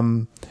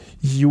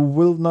 you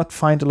will not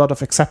find a lot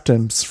of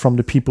acceptance from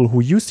the people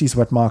who use these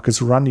wet markets,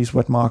 who run these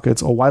wet markets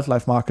or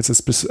wildlife markets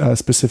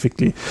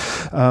specifically.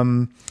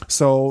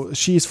 So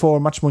she's for a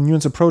much more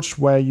nuanced approach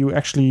where you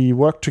actually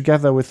work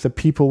together with the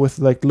people with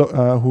like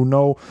who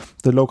know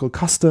the local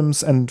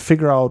customs and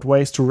figure out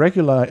ways to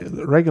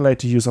regulate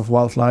the use of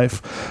wildlife,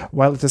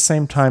 while at the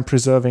same time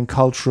preserving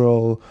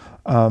cultural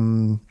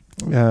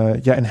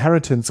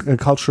inheritance,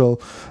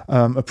 cultural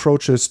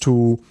approaches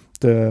to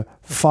the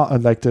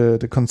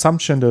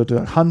consumption,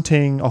 the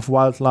hunting of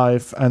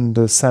wildlife, and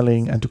the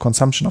selling and the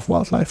consumption of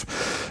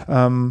wildlife.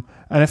 And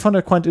I found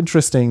that quite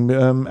interesting.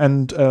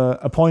 And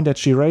a point that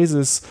she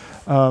raises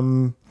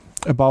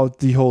about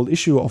the whole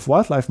issue of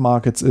wildlife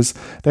markets is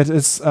that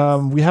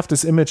we have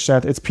this image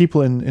that it's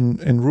people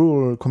in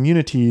rural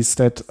communities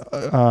that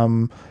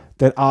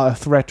are a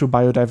threat to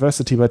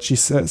biodiversity, but she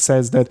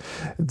says that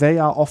they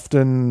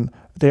often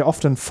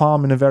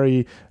farm in a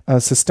very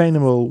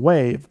sustainable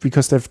way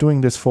because they're doing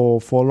this for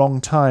a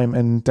long time,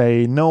 and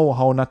they know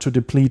how not to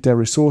deplete their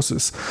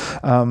resources.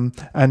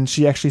 And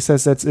she actually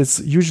says that it's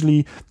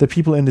usually the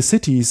people in the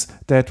cities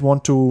that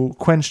want to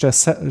quench their,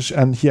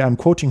 and here I'm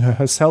quoting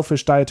her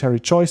selfish dietary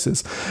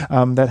choices,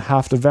 that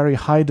have the very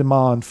high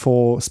demand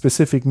for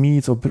specific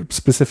meats or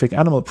specific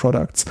animal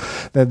products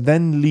that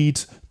then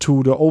lead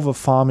to the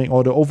over-farming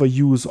or the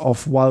overuse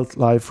of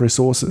wildlife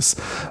resources.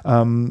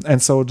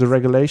 And so the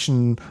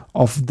regulation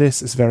of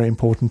this is very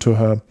important to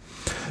her.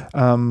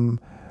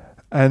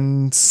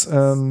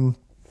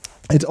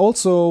 It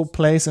also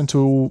plays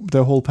into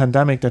the whole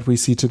pandemic that we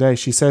see today.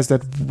 She says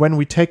that when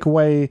we take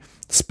away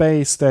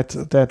space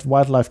that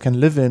wildlife can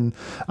live in,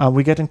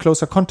 we get in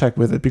closer contact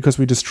with it because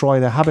we destroy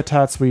their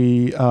habitats.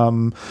 We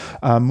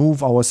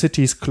move our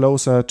cities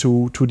closer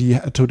to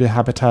the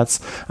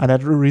habitats, and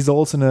that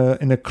results in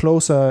a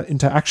closer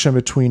interaction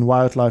between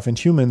wildlife and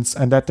humans,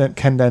 and that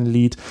can then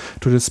lead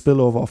to the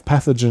spillover of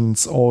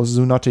pathogens or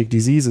zoonotic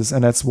diseases.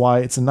 And that's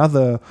why it's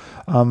another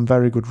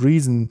very good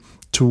reason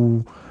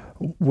to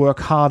work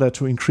harder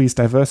to increase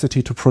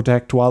diversity, to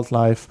protect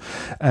wildlife,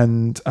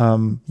 and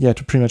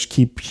to pretty much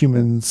keep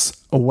humans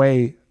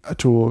away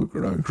to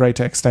a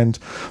greater extent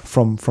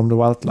from the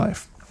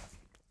wildlife.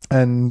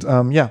 And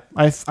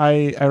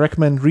I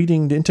recommend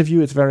reading the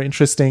interview. It's very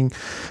interesting,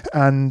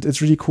 and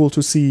it's really cool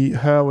to see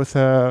her with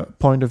her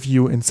point of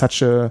view in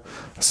such a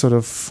sort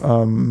of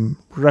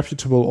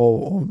reputable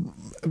or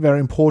very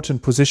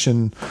important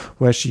position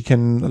where she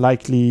can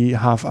likely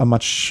have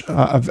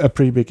a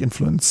pretty big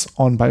influence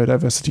on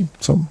biodiversity.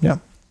 So yeah,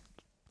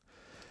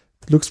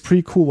 looks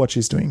pretty cool what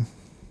she's doing.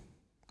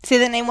 Say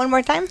the name one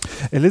more time.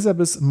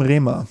 Elisabeth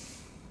Mrema,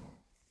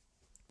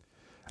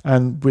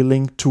 and we'll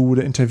link to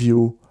the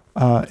interview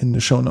in the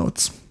show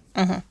notes.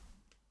 Mm-hmm.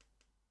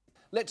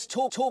 Let's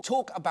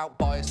talk about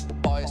bias.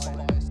 Bias.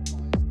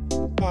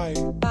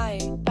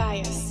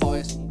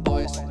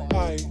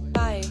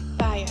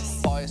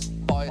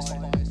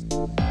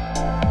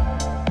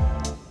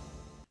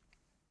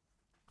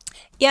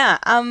 Yeah,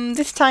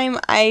 this time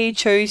I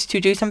chose to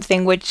do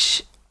something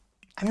which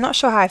I'm not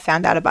sure how I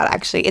found out about,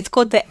 actually. It's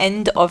called the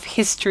End of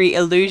History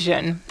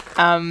Illusion,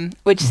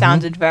 which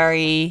sounded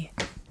very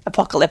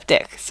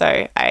apocalyptic,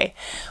 so I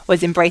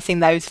was embracing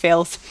those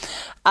feels.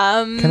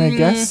 Can I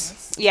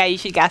guess? Yeah, you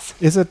should guess.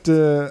 Is it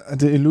the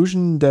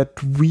illusion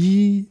that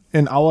we,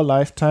 in our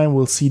lifetime,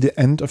 will see the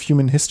end of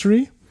human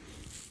history?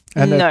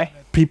 And No.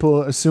 that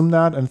people assume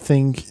that and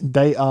think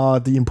they are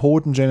the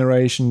important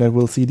generation that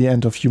will see the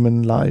end of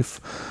human life,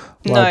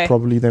 while No.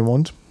 probably they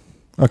won't.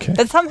 Okay.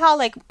 It's somehow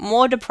like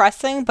more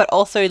depressing, but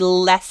also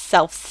less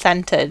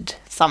self-centered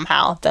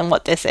somehow than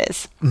what this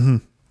is. Mm-hmm.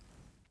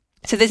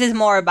 So this is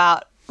more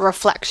about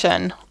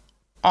reflection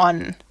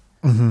on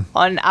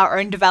our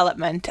own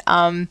development.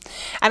 And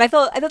I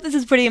thought this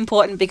is pretty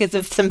important because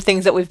of some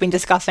things that we've been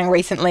discussing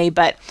recently.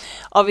 But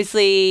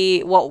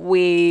obviously, what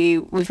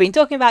we've been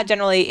talking about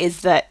generally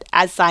is that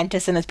as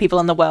scientists and as people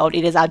in the world,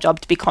 it is our job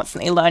to be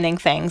constantly learning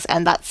things,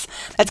 and that's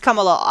come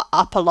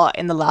up a lot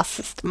in the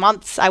last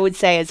months, I would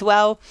say, as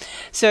well.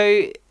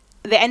 So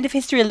the End of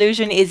History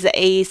Illusion is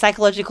a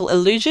psychological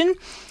illusion.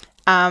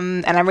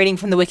 And I'm reading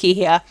from the wiki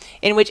here,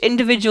 in which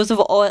individuals of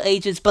all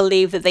ages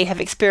believe that they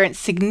have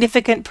experienced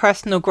significant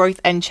personal growth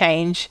and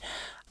change,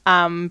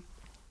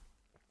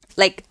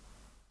 like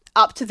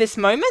up to this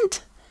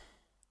moment.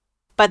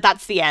 But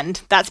that's the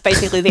end. That's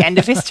basically the end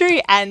of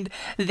history, and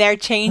their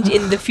change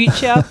in the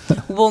future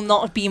will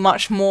not be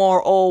much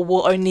more, or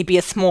will only be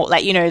a small,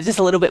 just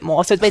a little bit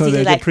more. So it's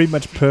basically they're pretty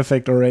much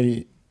perfect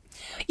already.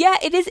 Yeah,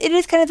 it is. It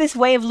is kind of this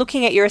way of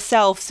looking at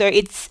yourself. So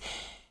it's,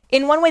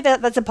 in one way,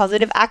 that's a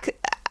positive act.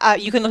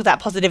 You can look at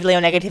that positively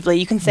or negatively.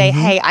 You can say,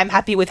 hey, I'm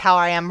happy with how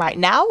I am right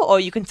now. Or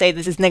you can say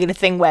this is negative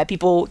thing where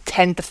people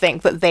tend to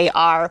think that they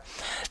are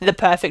the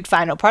perfect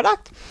final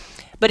product.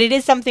 But it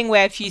is something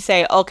where if you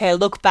say, okay,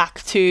 look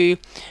back to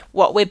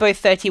what we're both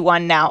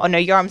 31 now. Oh no,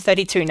 Yoram's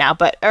 32 now,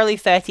 but early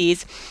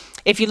 30s.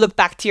 If you look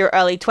back to your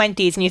early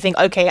 20s and you think,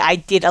 okay, I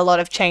did a lot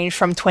of change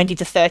from 20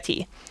 to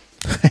 30.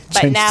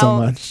 Changed so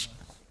much.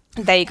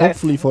 There you go.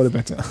 Hopefully for the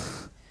better.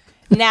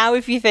 Now,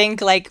 if you think,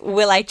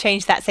 will I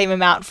change that same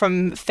amount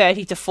from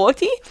 30 to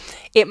 40?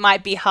 It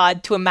might be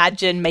hard to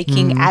imagine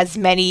making as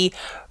many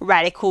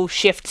radical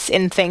shifts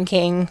in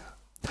thinking.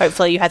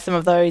 Hopefully you had some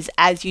of those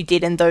as you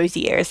did in those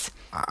years.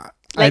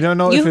 I don't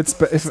know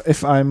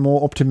if I'm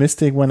more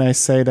optimistic when I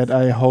say that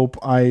I hope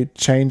I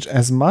change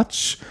as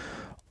much,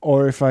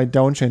 or if I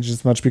don't change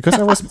as much, because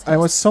I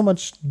was so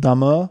much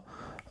dumber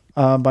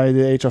by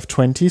the age of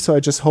 20. So I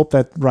just hope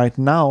that right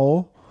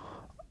now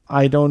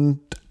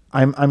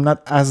I'm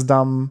not as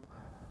dumb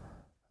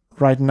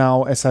right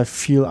now as I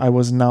feel I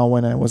was now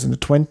when I was in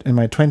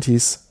my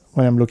 20s,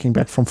 when I'm looking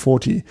back from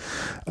 40.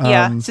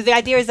 Yeah, so the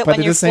idea is that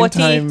when you're 40... But at the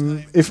same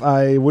time, if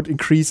I would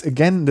increase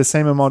again the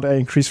same amount I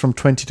increased from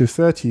 20 to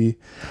 30,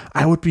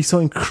 I would be so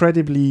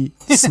incredibly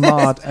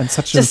smart and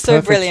such a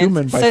perfect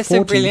human by 40.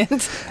 So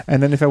brilliant.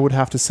 And then if I would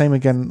have the same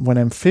again when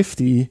I'm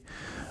 50...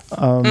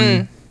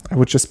 it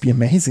would just be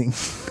amazing.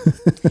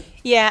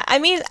 Yeah, I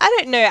mean, I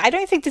don't know. I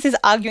don't think this is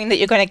arguing that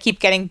you're going to keep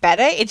getting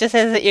better. It just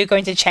says that you're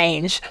going to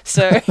change.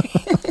 So,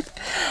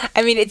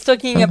 I mean, it's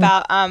talking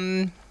about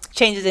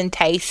changes in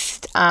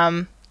taste,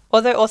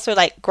 although also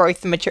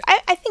growth and maturity.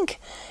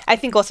 I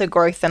think also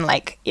growth and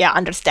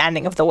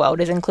understanding of the world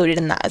is included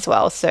in that as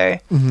well. So,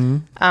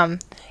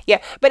 yeah,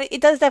 but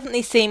it does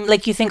definitely seem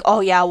like you think,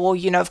 oh yeah, well,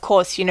 of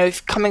course,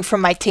 coming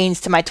from my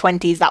teens to my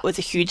 20s, that was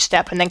a huge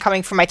step. And then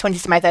coming from my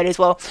 20s to my 30s,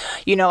 well,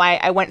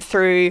 I went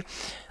through,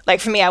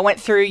 for me, I went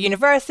through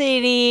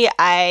university,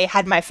 I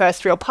had my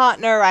first real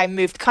partner, I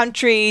moved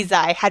countries,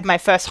 I had my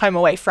first home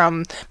away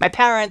from my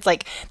parents.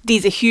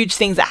 These are huge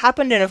things that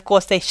happened, and of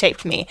course they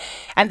shaped me.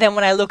 And then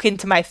when I look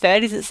into my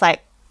 30s, it's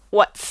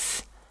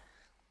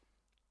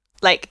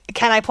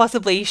can I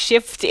possibly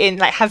shift in,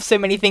 have so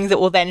many things that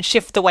will then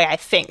shift the way I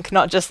think,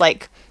 not just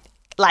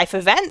life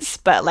events,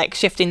 but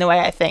shifting the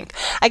way I think.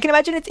 I can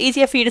imagine it's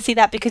easier for you to see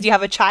that because you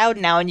have a child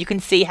now, and you can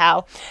see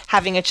how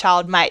having a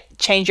child might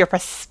change your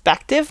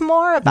perspective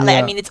more about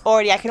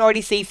I can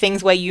already see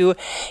things where you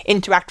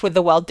interact with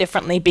the world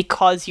differently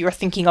because you're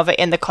thinking of it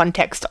in the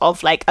context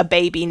of a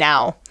baby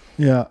now,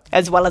 yeah,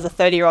 as well as a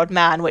 30-year-old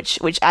man, which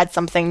adds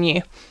something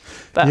new.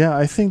 But yeah,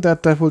 I think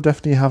that will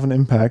definitely have an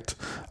impact.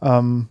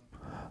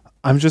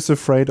 I'm just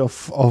afraid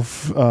of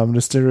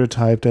the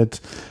stereotype that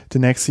the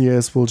next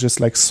years will just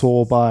like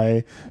soar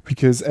by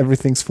because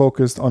everything's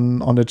focused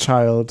on the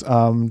child.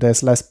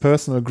 There's less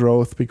personal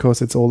growth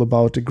because it's all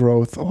about the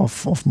growth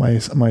of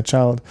my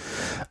child.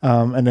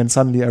 And then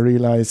suddenly I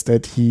realized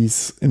that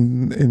he's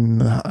in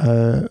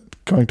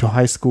going to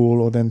high school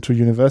or then to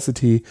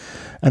university,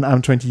 and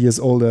I'm 20 years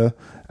older,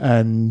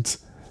 and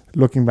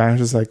looking back, I'm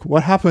just like,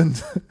 what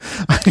happened?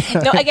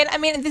 No, again, I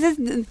mean, this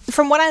is,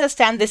 from what I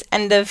understand, this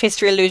end of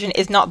history illusion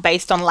is not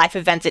based on life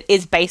events. It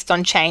is based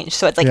on change.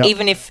 So it's like,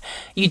 even if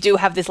you do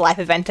have this life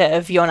event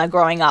of Yona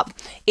growing up,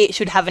 it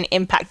should have an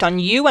impact on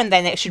you, and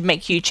then it should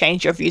make you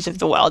change your views of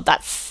the world.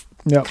 That's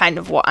kind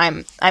of what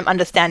I'm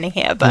understanding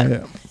here.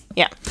 But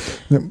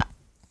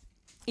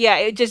yeah,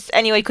 it just,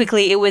 anyway,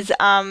 quickly, it was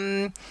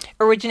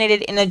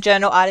originated in a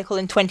journal article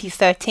in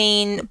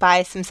 2013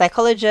 by some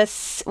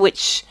psychologists,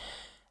 which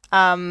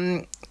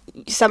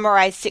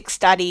summarized 6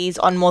 studies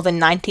on more than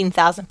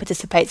 19,000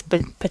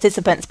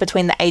 participants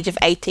between the age of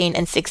 18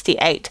 and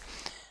 68.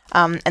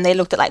 And they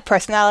looked at like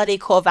personality,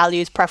 core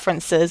values,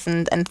 preferences,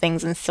 and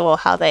things, and saw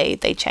how they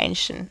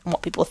changed and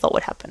what people thought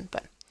would happen.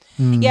 But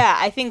yeah,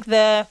 I think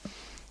the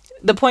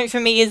point for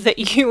me is that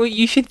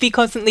you should be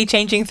constantly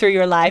changing through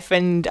your life,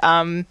 and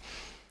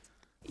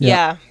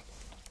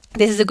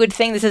this is a good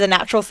thing. This is a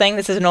natural thing.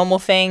 This is a normal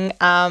thing.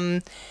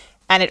 And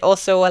it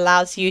also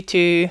allows you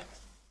to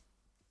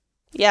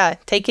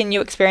take in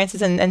new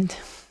experiences and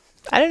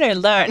I don't know,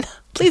 learn.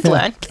 Please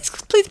learn.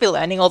 Please be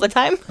learning all the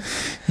time.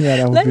 Yeah,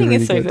 that would learning be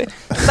really is so good.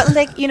 But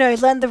like,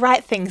 learn the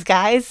right things,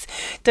 guys.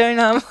 Don't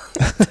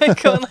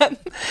go and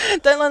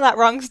don't learn that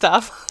wrong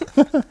stuff.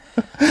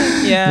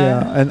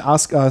 Yeah, and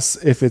ask us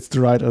if it's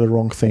the right or the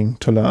wrong thing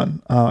to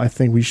learn. I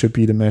think we should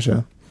be the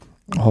measure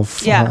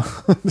of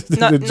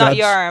not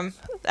your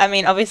I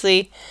mean,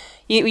 obviously,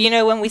 you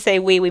know when we say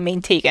we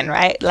mean Tegan,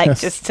 right? Like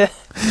just to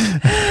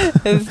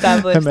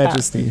establish Her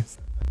Majesty.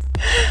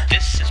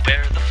 This is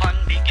where the fun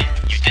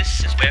begins.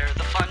 This is where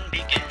the fun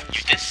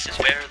begins. This is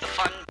where the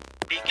fun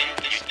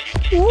begins.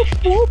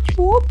 Whoop whoop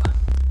whoop.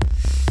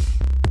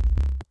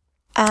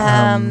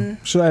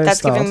 Should I that's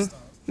start? giving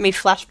me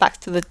flashbacks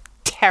to the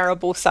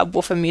terrible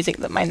subwoofer music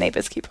that my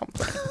neighbors keep on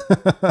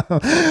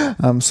playing.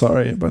 I'm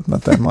sorry, but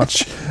not that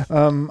much.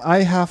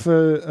 I have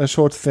a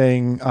short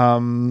thing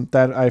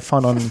that I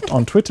found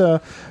on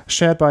Twitter,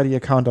 shared by the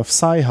account of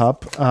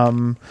Sci-Hub.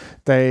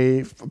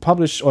 They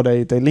published, or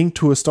they linked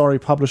to a story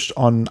published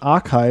on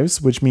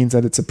Archives, which means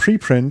that it's a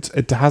preprint.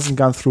 It hasn't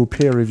gone through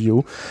peer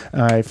review.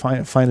 I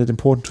find it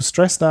important to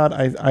stress that.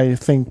 I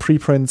think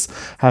preprints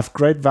have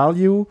great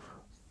value,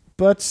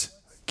 but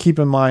keep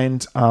in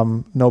mind,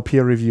 no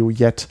peer review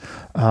yet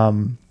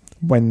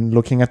when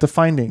looking at the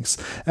findings.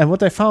 And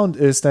what I found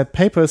is that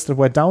papers that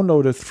were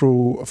downloaded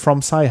from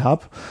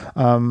Sci-Hub,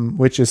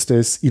 which is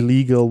this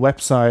illegal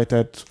website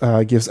that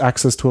gives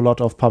access to a lot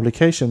of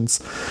publications,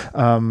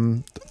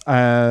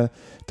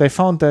 they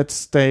found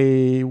that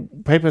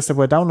papers that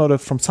were downloaded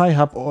from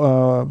Sci-Hub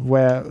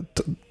were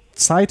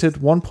cited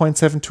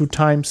 1.72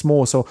 times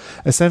more, so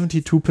a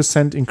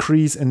 72%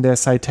 increase in their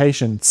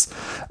citations,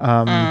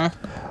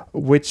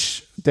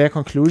 which their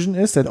conclusion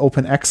is that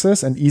open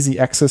access and easy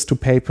access to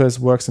papers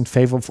works in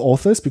favor of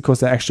authors because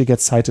they actually get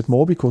cited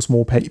more because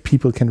more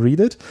people can read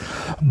it.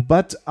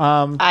 But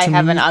I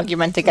have an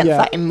argument against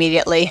that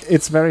immediately.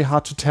 It's very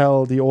hard to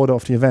tell the order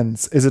of the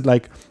events. Is it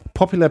like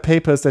popular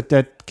papers that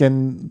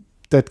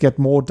get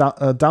more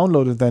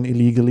downloaded than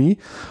illegally,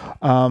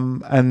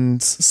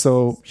 and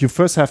so you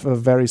first have a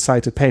very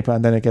cited paper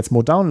and then it gets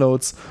more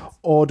downloads,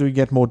 or do you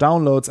get more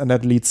downloads and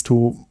that leads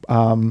to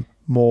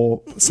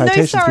more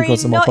citations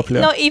because they're more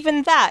popular? Not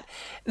even that.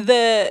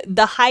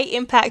 The high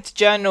impact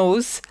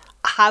journals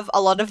have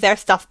a lot of their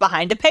stuff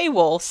behind a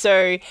paywall,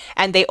 so,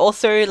 and they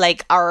also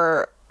like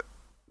are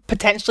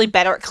potentially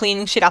better at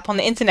cleaning shit up on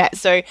the internet.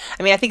 So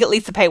I mean, I think at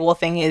least the paywall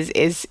thing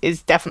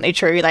is definitely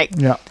true. Like,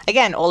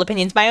 again, all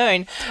opinions my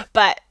own.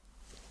 But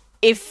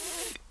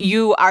if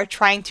you are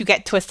trying to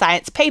get to a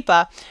science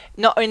paper,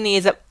 not only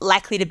is it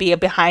likely to be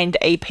behind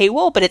a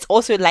paywall, but it's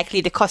also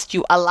likely to cost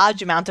you a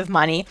large amount of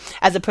money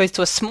as opposed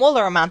to a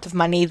smaller amount of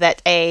money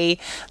that a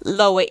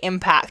lower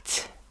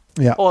impact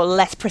or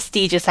less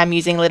prestigious, I'm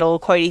using little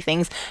quotey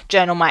things,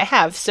 journal might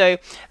have. So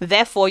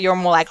therefore, you're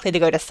more likely to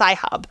go to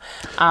Sci-Hub.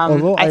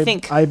 Although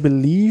I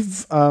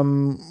believe,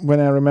 when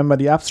I remember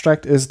the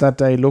abstract, is that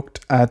they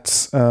looked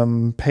at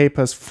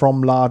papers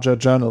from larger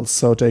journals.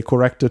 So they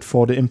corrected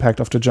for the impact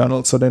of the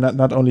journal. So they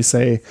not only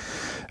say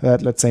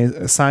that, let's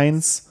say,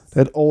 Science,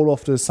 that all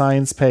of the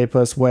science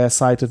papers were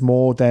cited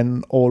more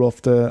than all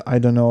of the, I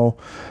don't know,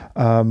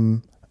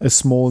 a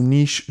small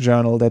niche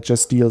journal that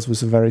just deals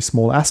with a very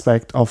small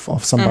aspect of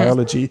some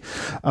biology.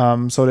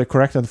 So they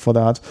corrected for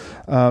that.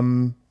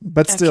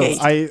 But still,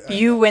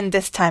 you win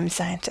this time,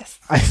 scientist.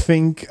 I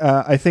think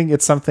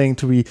it's something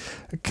to be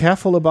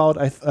careful about.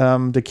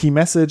 The key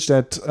message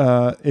that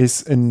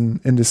is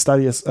in the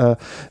study is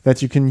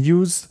that you can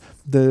use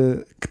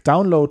the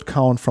download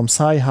count from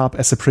Sci-Hub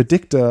as a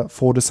predictor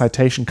for the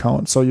citation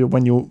count. So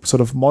when you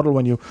sort of model,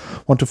 when you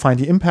want to find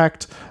the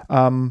impact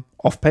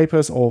of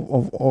papers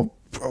or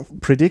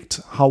predict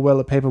how well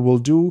a paper will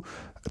do,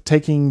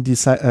 taking the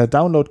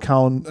download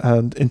count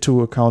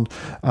into account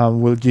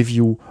will give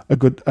you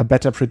a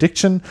better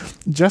prediction.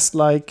 Just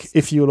like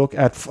if you look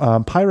at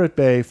Pirate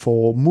Bay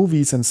for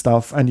movies and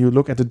stuff, and you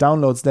look at the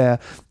downloads there,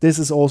 this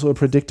is also a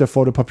predictor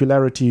for the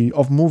popularity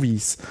of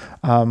movies,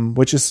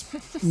 which is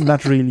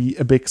not really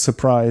a big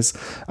surprise.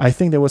 I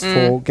think there was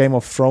for Game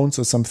of Thrones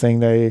or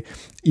something,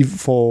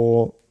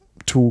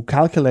 to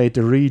calculate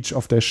the reach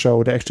of their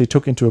show, they actually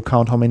took into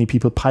account how many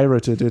people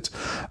pirated it.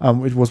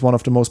 It was one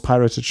of the most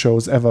pirated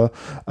shows ever.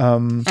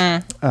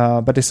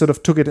 But they sort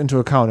of took it into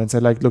account and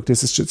said, like, look,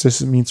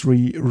 this means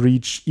we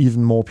reach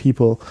even more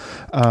people.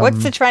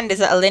 What's the trend? Is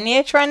it a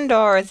linear trend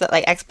or is it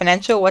like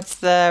exponential? What's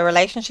the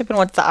relationship and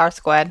what's the R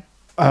squared?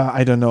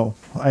 I don't know.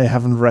 I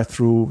haven't read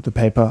through the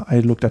paper. I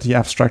looked at the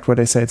abstract where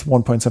they say it's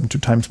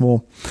 1.72 times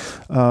more.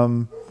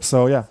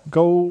 So yeah,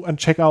 go and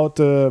check out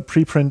the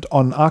preprint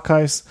on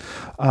Archives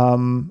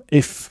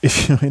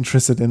if you're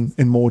interested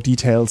in more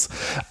details.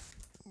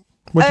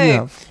 What do you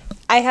have?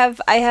 I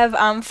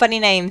have funny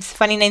names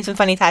and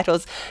funny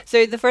titles.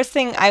 So the first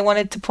thing I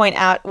wanted to point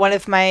out, one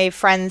of my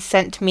friends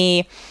sent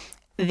me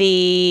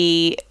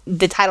the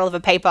title of a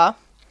paper.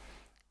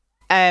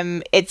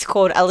 It's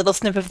called A Little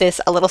Snip of This,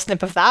 A Little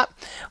Snip of That,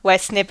 where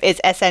SNP is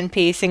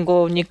SNP,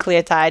 single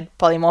nucleotide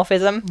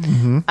polymorphism.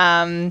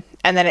 Mm-hmm.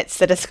 And then it's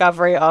the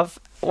discovery of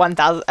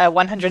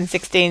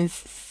 116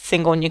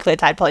 single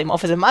nucleotide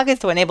polymorphism markers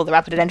to enable the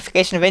rapid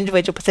identification of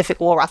individual Pacific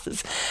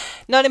walruses.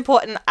 Not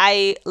important.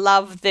 I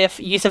love the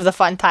use of the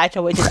fun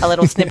title, which is A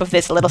Little Snip of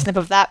This, A Little Snip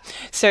of That.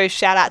 So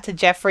shout out to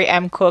Jeffrey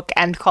M. Cook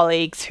and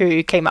colleagues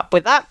who came up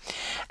with that.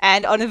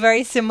 And on a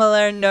very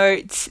similar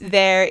note,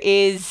 there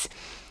is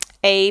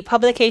a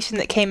publication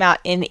that came out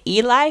in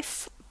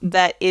eLife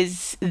that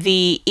is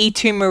the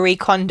E2 Marie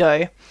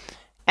Kondo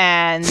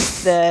and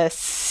the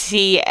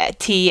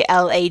CTLH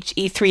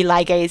E3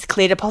 ligase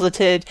clear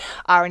deposited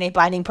RNA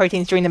binding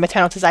proteins during the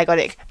maternal to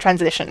zygotic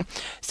transition.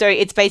 So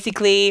it's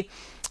basically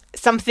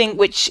something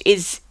which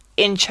is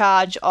in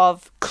charge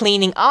of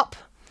cleaning up,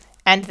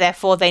 and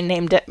therefore they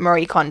named it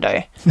Marie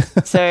Kondo.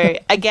 So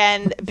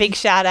again, big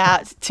shout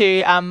out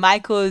to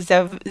Michael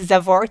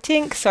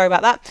Zavortink, sorry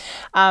about that,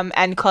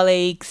 and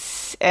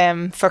colleagues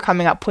for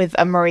coming up with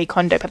a Marie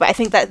Kondo paper. I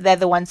think that they're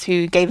the ones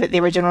who gave it the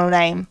original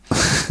name,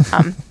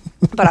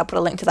 but I'll put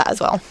a link to that as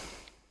well.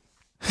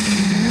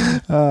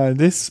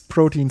 This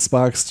protein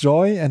sparks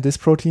joy, and this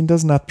protein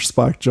does not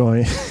spark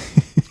joy.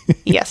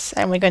 Yes,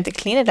 and we're going to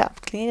clean it up.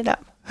 Yeah,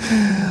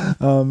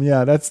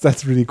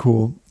 that's really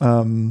cool.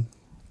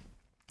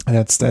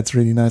 That's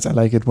really nice. I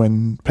like it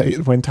when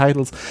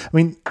titles. I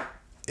mean,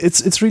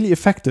 it's really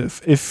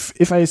effective.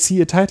 If I see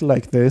a title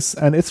like this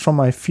and it's from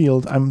my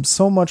field, I'm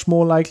so much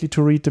more likely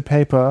to read the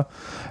paper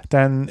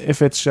than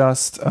if it's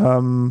just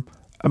a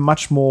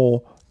much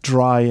more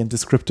dry and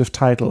descriptive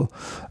title.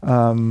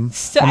 I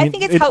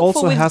think it's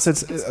helpful. Also has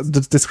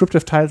the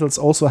descriptive titles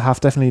also have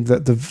definitely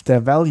their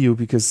value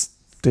because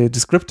they're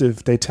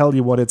descriptive, they tell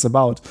you what it's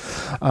about.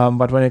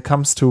 But when it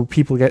comes to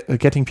people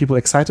getting people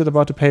excited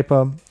about the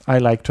paper, I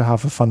like to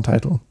have a fun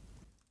title.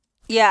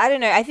 Yeah, I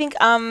don't know. I think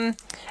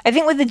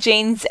with the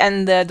genes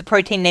and the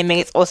protein naming,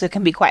 it also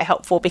can be quite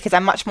helpful because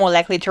I'm much more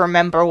likely to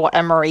remember what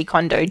a Marie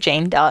Kondo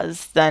gene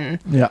does than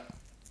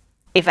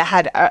if it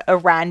had a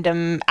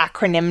random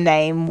acronym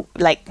name.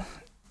 Like,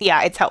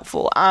 yeah, it's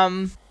helpful.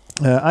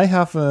 I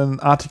have an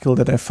article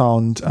that I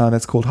found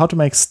that's called How to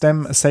Make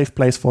STEM a Safe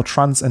Place for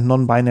Trans and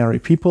Non-Binary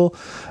People.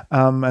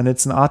 And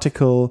it's an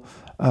article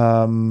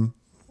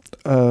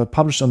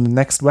published on the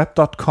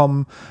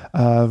nextweb.com,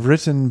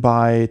 written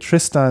by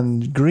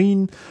Tristan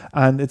Green.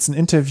 And it's an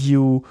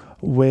interview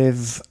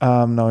with,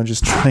 now I'm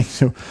just trying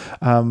to,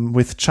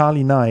 with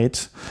Charlie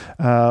Knight,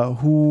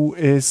 who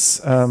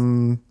is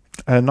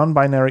a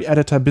non-binary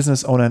editor,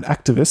 business owner, and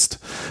activist,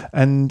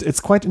 and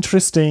it's quite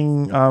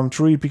interesting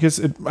to read because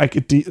it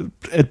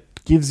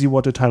gives you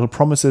what the title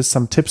promises,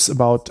 some tips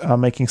about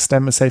making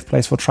STEM a safe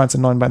place for trans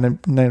and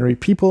non-binary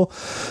people,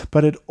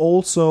 but it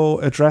also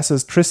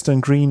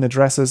Tristan Green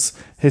addresses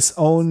his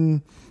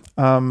own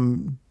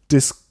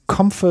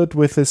discomfort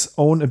with his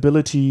own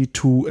ability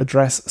to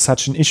address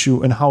such an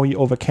issue and how he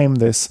overcame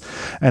this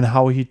and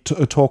how he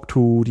talked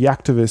to the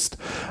activist,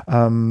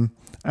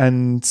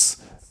 and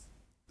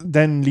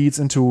then leads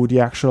into the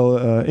actual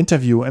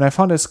interview. And I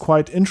found this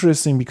quite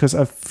interesting because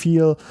I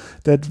feel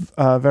that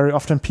very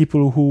often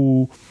people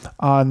who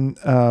are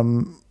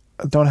don't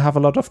have a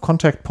lot of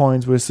contact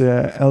points with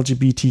the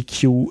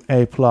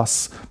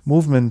LGBTQA+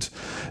 movement,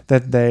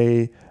 that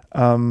they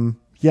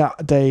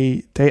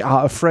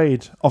are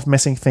afraid of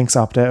messing things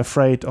up. They're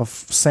afraid of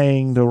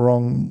saying the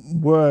wrong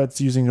words,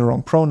 using the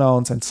wrong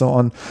pronouns, and so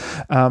on,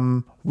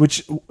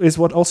 which is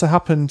what also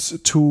happened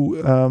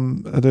to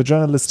the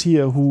journalist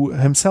here, who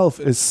himself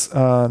is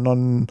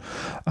non-binary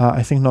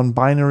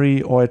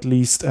or at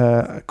least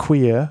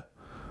queer.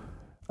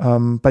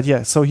 But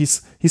yeah, so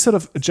he's he's sort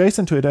of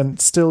adjacent to it, and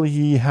still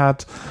he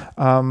had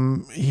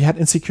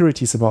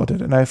insecurities about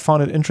it, and I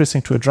found it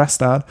interesting to address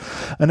that.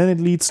 And then it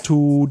leads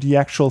to the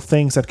actual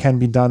things that can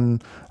be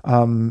done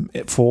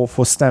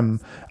for STEM,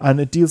 and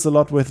it deals a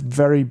lot with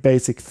very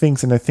basic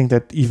things, and I think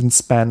that even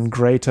span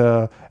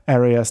greater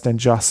areas than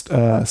just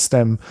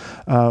STEM,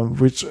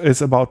 which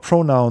is about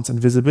pronouns and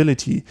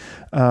visibility,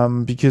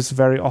 because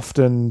very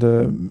often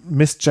the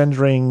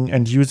misgendering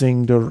and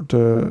using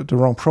the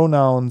wrong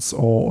pronouns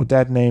or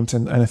dead names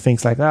and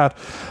things like that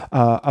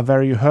are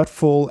very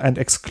hurtful and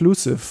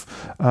exclusive,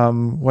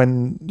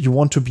 when you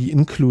want to be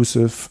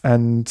inclusive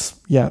and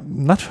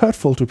not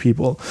hurtful to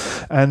people.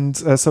 And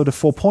so the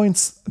 4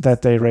 points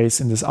that they raise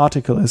in this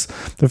article is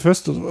the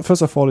first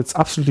of all, it's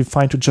absolutely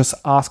fine to just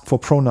ask for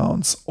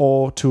pronouns,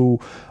 or to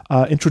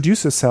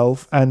introduce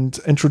yourself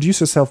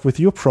with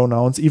your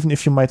pronouns, even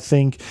if you might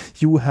think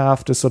you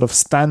have the sort of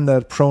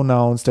standard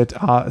pronouns that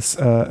are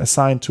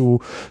assigned to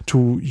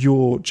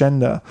your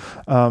gender.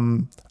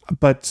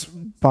 But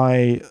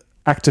by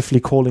actively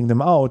calling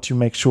them out, you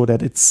make sure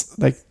that it's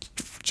like,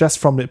 just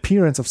from the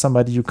appearance of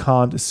somebody, you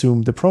can't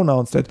assume the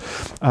pronouns that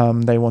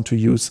they want to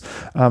use.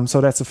 So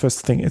that's the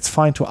first thing. It's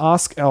fine to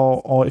ask,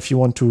 or if you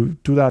want to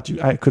do that,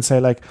 I could say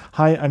like,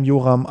 "Hi, I'm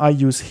Joram. I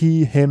use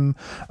he, him.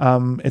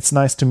 It's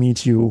nice to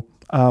meet you."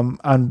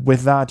 And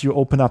with that, you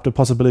open up the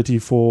possibility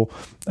for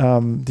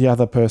the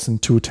other person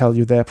to tell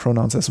you their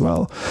pronouns as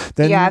well.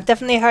 Then, I've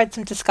definitely heard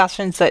some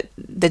discussions that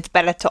it's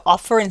better to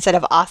offer instead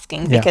of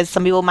asking, because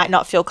some people might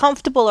not feel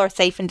comfortable or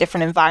safe in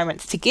different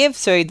environments to give.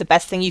 So the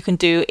best thing you can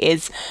do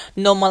is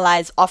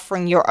normalize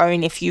offering your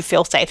own if you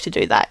feel safe to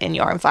do that in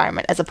your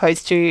environment, as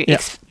opposed to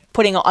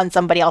putting it on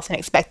somebody else and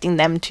expecting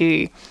them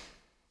to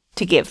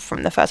give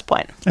from the first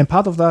point. And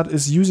part of that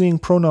is using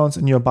pronouns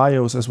in your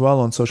bios as well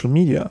on social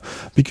media,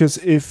 because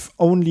if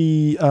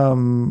only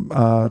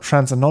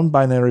trans and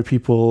non-binary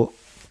people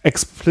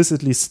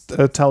explicitly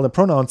tell the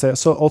pronouns, they're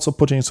also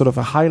putting sort of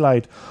a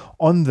highlight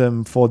on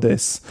them for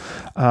this,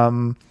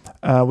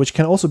 which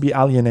can also be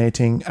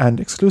alienating and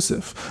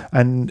exclusive.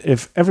 And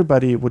if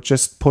everybody would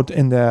just put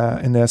in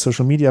their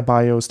social media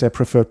bios their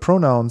preferred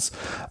pronouns,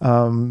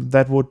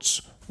 that would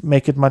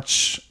make it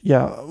much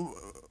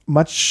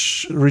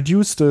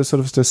reduce the sort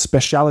of the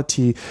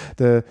speciality,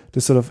 the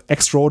sort of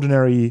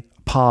extraordinary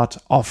part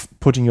of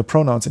putting your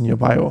pronouns in your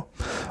bio.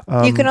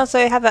 You can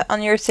also have it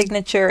on your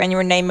signature and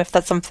your name if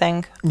that's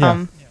something.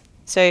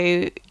 So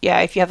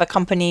if you have a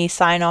company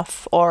sign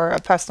off or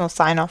a personal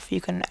sign off, you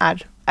can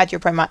add your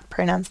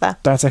pronouns there.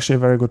 That's actually a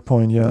very good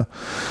point.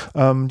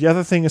 The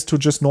other thing is to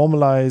just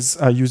normalize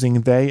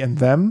using they and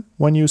them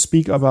when you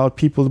speak about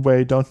people where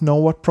you don't know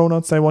what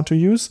pronouns they want to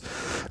use,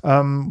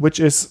 which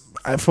is,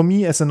 for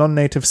me as a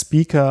non-native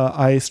speaker,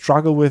 I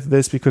struggle with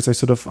this because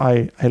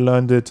I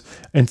learned it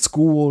in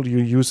school. You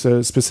use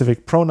the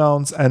specific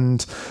pronouns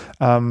and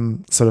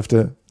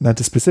the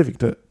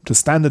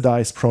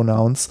standardized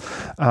pronouns,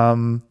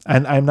 and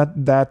I'm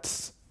not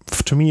that.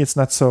 To me, it's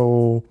not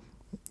so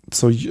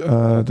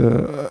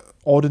the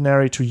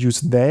ordinary to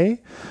use they.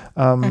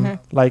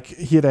 Like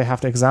here they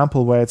have the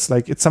example where it's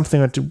like, it's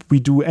something that we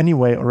do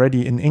anyway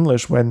already in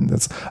English. When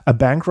it's a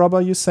bank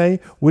robber, you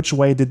say, which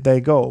way did they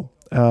go?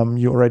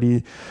 You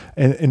already,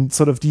 in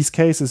sort of these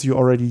cases, you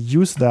already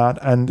use that,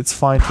 and it's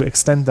fine to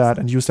extend that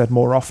and use that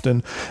more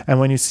often. And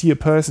when you see a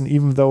person,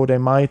 even though they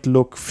might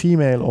look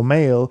female or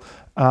male,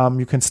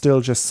 you can still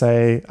just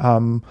say,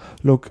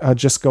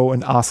 just go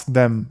and ask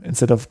them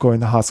instead of going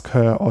to ask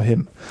her or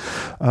him.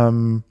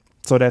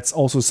 So that's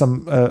also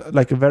some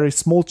like a very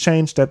small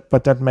change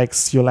but that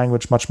makes your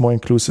language much more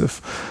inclusive.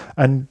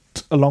 And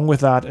along with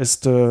that is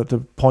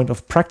the point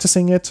of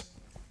practicing it.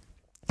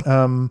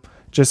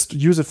 Just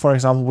use it, for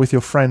example, with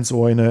your friends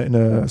or in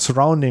a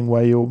surrounding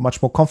where you're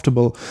much more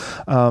comfortable,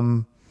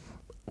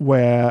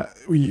 where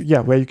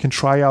you can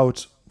try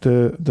out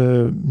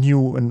the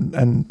new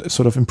and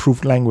sort of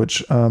improved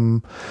language,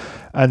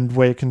 and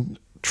where you can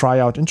try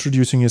out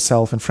introducing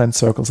yourself in friend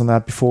circles and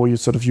that before you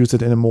sort of use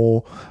it in a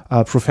more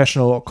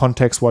professional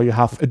context where you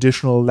have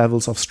additional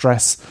levels of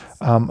stress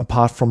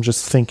apart from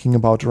just thinking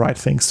about the right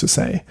things to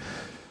say.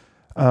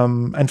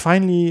 And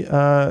finally,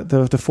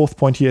 the fourth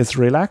point here is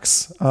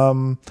relax.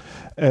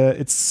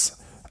 It's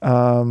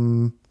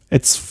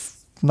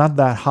not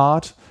that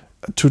hard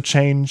to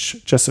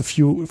change just a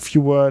few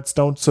words.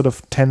 Don't sort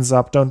of tense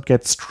up. Don't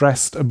get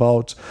stressed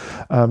about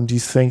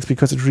these things,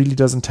 because it really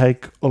doesn't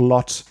take a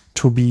lot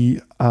to be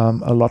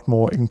a lot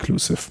more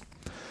inclusive.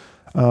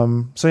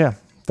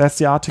 That's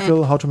the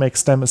article, How to Make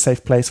STEM a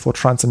Safe Place for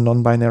Trans and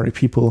Non-Binary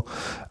People.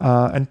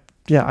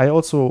 I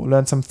also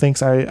learned some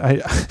things.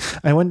 I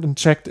went and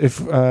checked if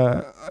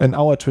in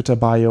our Twitter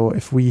bio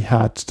if we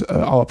had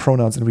our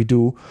pronouns, and we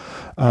do.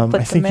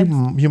 I think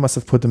you must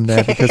have put them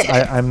there, because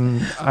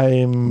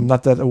I'm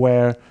not that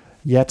aware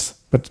yet.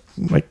 But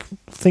like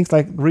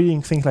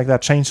reading things like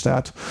that changed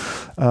that.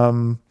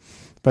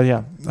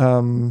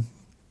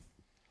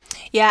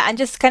 Yeah, and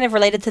just kind of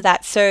related to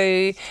that,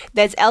 so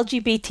there's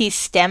LGBT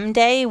STEM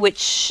Day,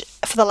 which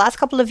for the last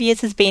couple of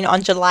years has been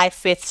on July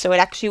 5th, so it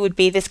actually would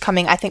be this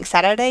coming, I think,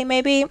 Saturday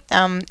maybe,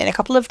 in a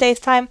couple of days'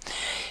 time.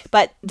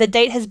 But the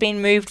date has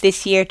been moved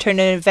this year to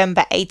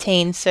November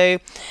 18, so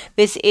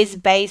this is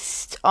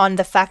based on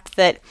the fact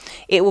that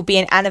it will be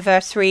an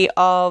anniversary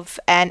of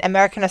an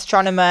American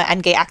astronomer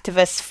and gay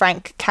activist,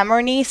 Frank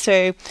Cameroni.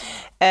 So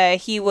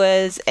he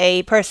was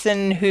a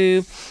person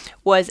who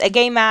was a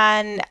gay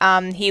man.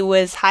 He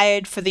was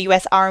hired for the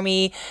US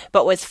Army,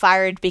 but was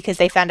fired because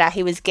they found out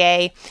he was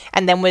gay,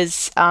 and then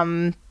was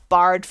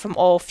barred from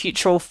all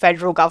future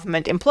federal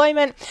government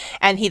employment,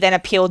 and he then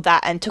appealed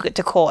that and took it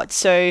to court.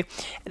 So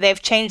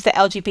they've changed the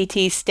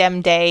LGBT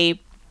STEM Day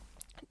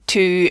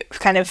to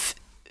kind of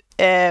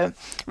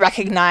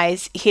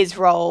recognize his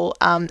role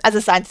as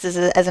a scientist,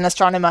 as an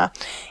astronomer,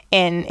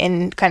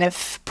 in kind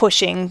of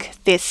pushing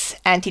this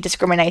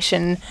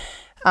anti-discrimination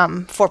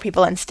for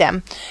people in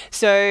STEM.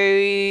 So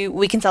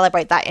we can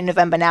celebrate that in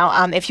November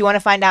now. If you want to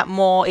find out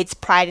more, it's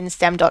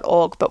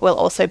prideinstem.org, but we'll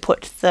also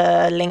put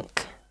the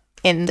link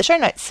in the show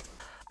notes.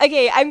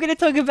 Okay, I'm going to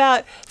talk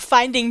about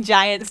finding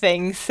giant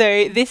things.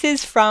 So this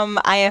is from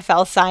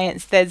IFL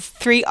Science. There's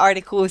 3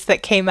 articles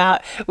that came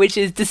out, which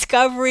is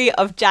discovery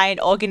of giant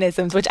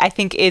organisms, which I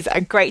think is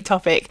a great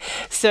topic.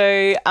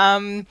 So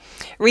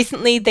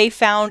recently they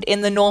found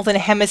in the Northern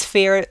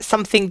Hemisphere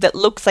something that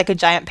looks like a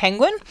giant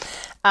penguin.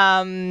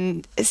 So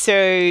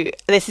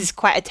this is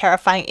quite a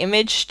terrifying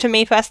image to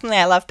me personally.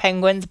 I love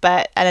penguins,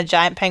 and a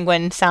giant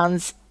penguin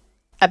sounds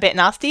a bit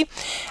nasty.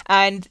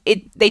 And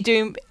it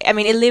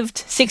lived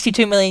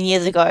 62 million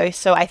years ago,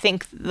 so I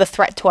think the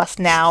threat to us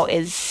now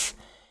is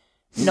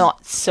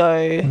not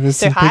so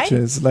high.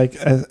 Pictures, like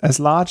as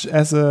large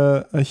as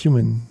a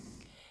human.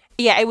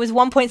 Yeah, it was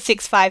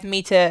 1.65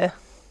 meter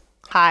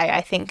high,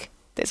 I think,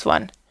 this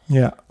one.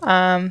 Yeah.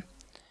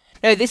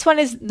 No, this one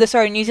is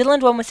New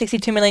Zealand one was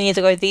 62 million years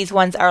ago. These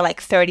ones are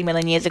like 30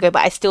 million years ago,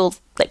 but I still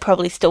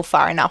probably still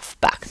far enough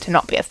back to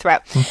not be a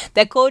threat.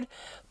 They're called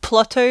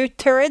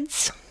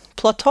Plotopterids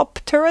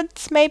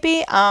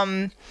maybe.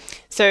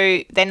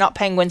 So they're not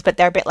penguins, but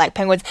they're a bit like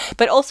penguins.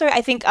 But also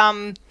I think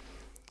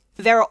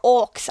there are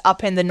orcs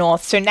up in the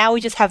north. So now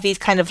we just have these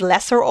kind of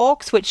lesser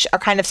orcs, which are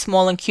kind of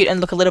small and cute and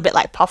look a little bit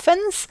like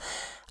puffins.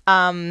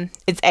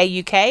 It's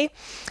AUK.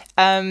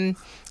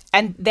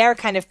 And they're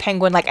kind of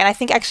penguin-like. And I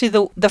think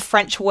actually the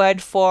French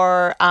word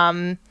for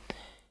a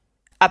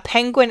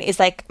penguin is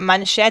like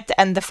manchette,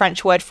 and the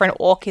French word for an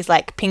orc is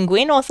like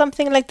penguin or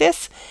something like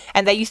this.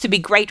 And there used to be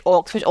great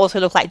orcs, which also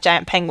look like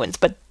giant penguins,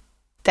 but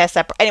they're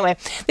separate. Anyway,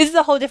 this is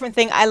a whole different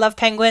thing. I love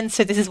penguins,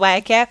 so this is why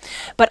I care.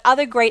 But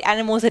other great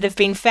animals that have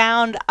been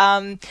found,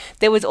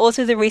 there was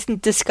also the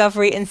recent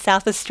discovery in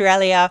South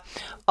Australia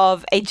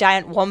of a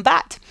giant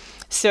wombat.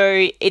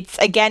 So it's,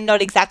 again,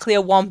 not exactly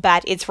a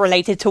wombat. It's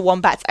related to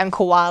wombats and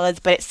koalas,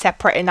 but it's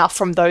separate enough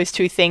from those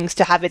two things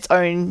to have its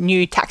own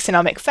new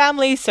taxonomic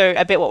family. So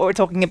a bit what we were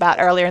talking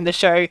about earlier in the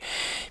show.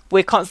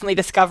 We're constantly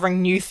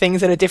discovering new things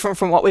that are different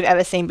from what we've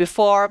ever seen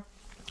before.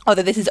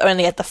 Although this is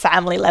only at the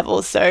family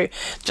level. So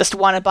just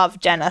one above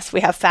genus. We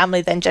have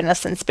family, then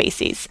genus, and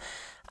species.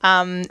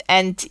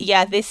 And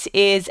yeah, this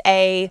is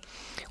a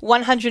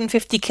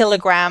 150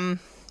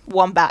 kilogram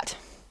wombat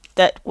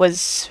that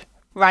was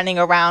running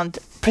around,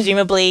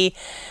 presumably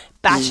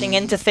bashing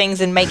into things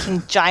and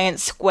making giant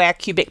square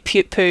cubic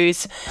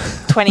poos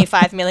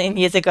 25 million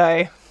years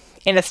ago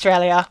in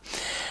Australia.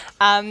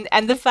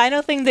 And the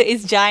final thing that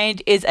is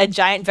a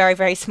giant, very,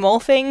 very small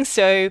thing.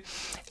 So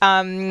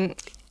at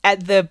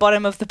the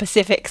bottom of the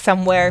Pacific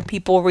somewhere,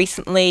 people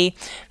recently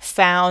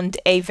found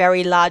a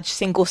very large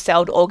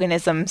single-celled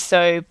organism.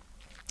 So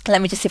let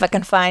me just see if I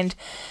can find...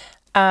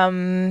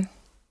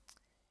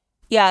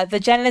 Yeah, the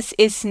genus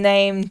is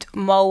named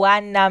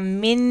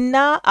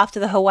Moanamina after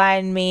the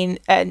Hawaiian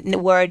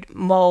word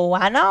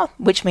moana,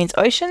 which means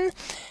ocean.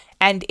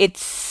 And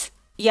it's,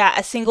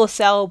 a single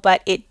cell,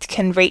 but it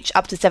can reach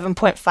up to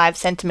 7.5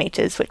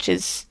 centimeters, which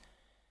is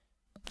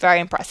very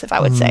impressive,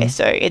 I would say.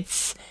 So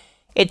it's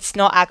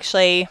not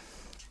actually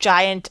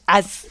giant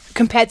as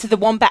compared to the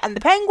wombat and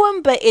the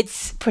penguin, but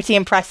it's pretty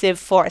impressive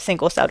for a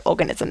single-celled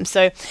organism.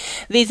 So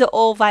these are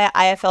all via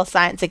IFL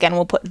Science. Again,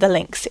 we'll put the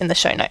links in the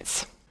show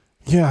notes.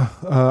 Yeah,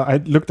 I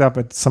looked up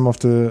at some of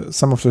the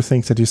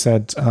things that you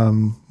said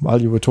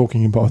while you were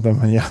talking about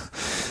them, and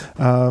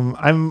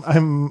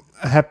I'm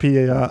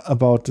happy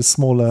about the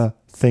smaller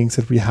things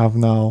that we have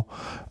now.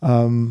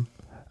 And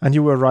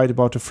you were right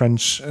about the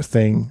French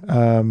thing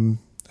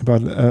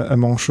about a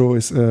manchot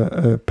is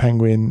a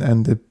penguin,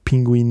 and a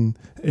penguin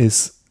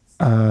is.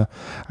 I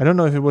don't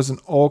know if it was an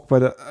auk,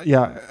 but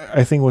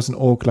I think it was an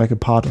auk, like a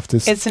part of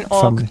this. It's an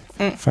auk.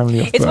 Family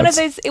of it's birds. one of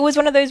those. It was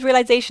one of those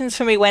realizations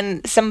for me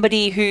when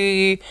somebody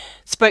who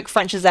spoke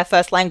French as their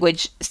first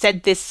language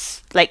said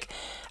this. Like,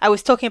 I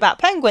was talking about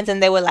penguins,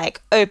 and they were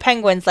like, "Oh,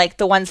 penguins, like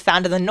the ones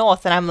found in the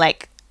north," and I'm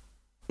like,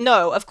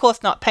 "No, of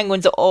course not.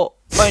 Penguins are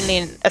only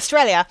in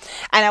Australia."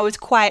 And I was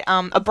quite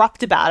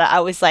abrupt about it.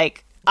 I was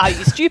like, are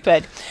you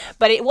stupid?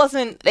 But it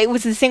wasn't, it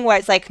was the thing where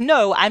it's like,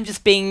 no, I'm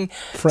just being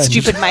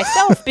stupid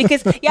myself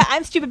because,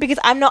 I'm stupid because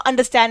I'm not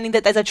understanding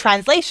that there's a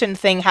translation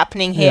thing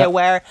happening here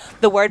where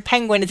the word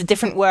penguin is a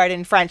different word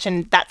in French,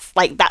 and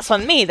that's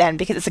on me then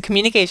because it's a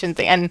communication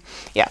thing. And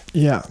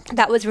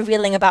that was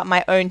revealing about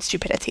my own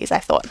stupidities, I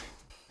thought.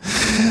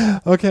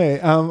 Okay,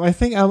 I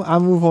think I'll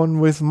move on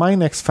with my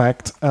next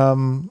fact.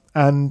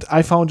 And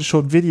I found a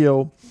short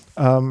video.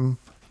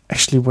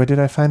 Actually, where did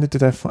I find it?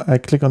 Did I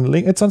click on the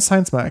link? It's on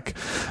ScienceMag.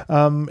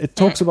 It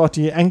talks about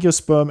the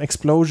angiosperm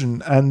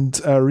explosion and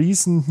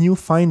recent new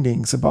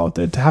findings about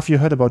it. Have you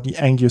heard about the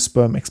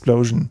angiosperm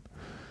explosion?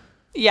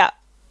 Yeah.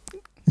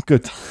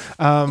 Good.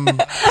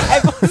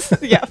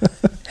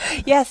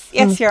 Yes,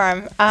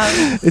 Yoram.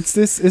 It's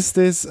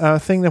this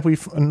thing that we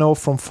know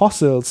from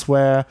fossils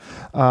where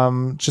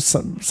just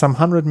some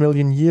 100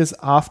 million years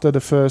after the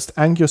first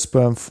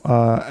angiosperm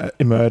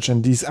emerged,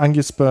 and these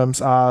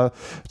angiosperms are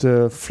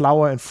the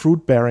flower and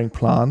fruit-bearing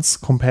plants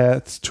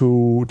compared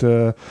to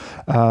the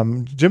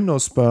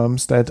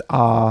gymnosperms that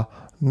are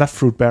not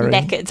fruit-bearing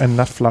and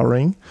not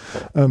flowering.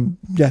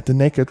 The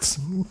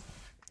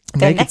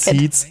naked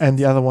seeds, and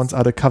the other ones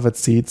are the covered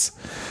seeds.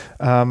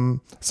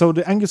 So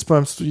the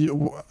angiosperms,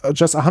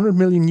 just 100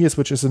 million years,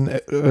 which is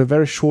a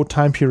very short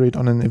time period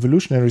on an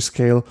evolutionary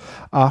scale,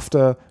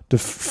 after the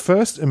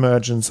first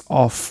emergence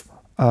of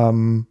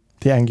the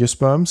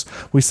angiosperms,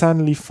 we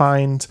suddenly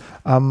find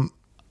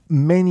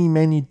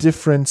many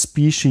different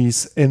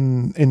species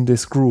in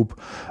this group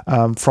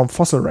from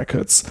fossil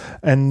records.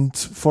 And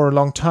for a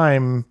long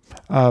time,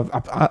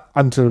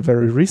 until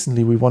very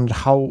recently, we wondered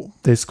how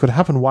this could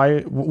happen.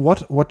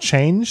 What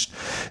changed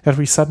that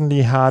we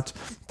suddenly had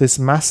this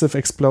massive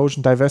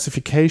explosion,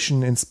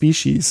 diversification in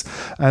species?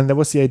 And there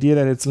was the idea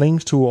that it's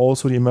linked to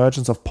also the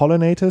emergence of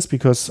pollinators,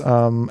 because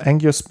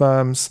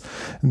angiosperms,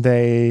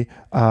 they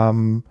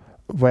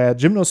where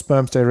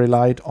gymnosperms, they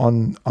relied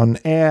on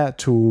air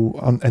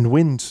and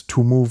wind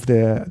to move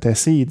their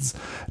seeds.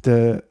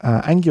 The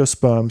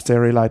angiosperms, they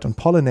relied on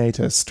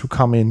pollinators to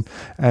come in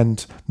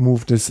and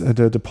move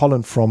the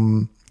pollen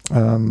from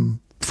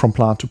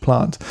plant to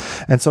plant.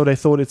 And so they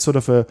thought it's sort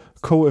of a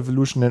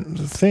co-evolution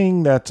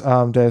thing, that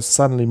there's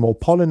suddenly more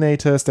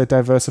pollinators that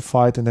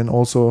diversified, and then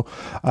also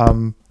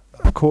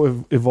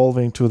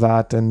co-evolving to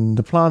that, and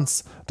the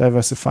plants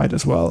diversified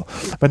as well.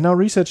 But now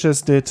researchers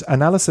did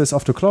analysis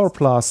of the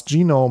chloroplast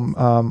genome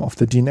of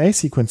the DNA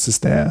sequences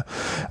there,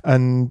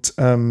 and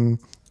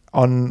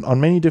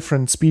on many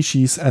different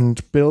species,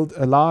 and built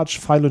a large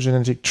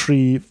phylogenetic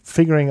tree,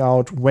 figuring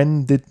out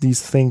when did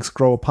these things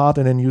grow apart,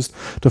 and then used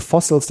the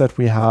fossils that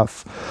we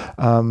have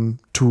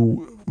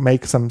to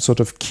make some sort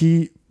of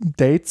key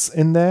dates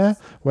in there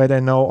where they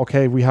know,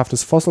 okay, we have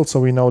this fossil, so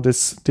we know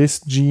this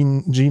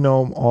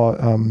genome or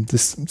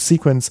this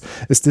sequence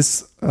is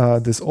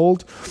this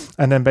old,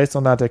 and then based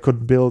on that they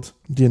could build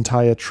the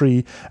entire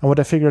tree. And what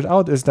I figured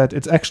out is that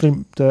it's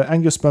actually the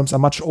angiosperms are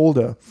much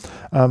older,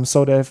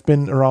 so they've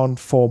been around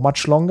for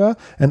much longer,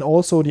 and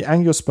also the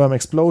angiosperm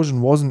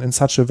explosion wasn't in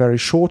such a very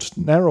short,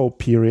 narrow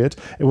period.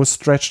 It was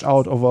stretched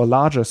out over a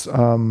larger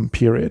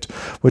period,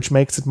 which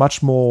makes it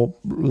much more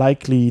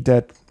likely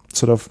that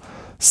sort of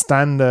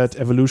standard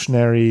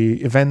evolutionary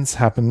events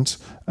happened,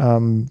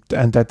 and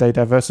that they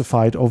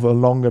diversified over a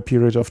longer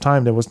period of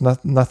time. There was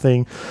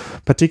nothing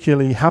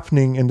particularly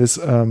happening in this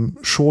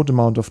short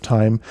amount of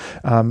time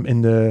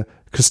in the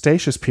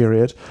Cretaceous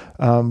period,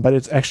 but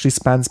it actually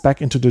spans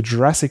back into the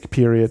Jurassic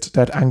period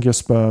that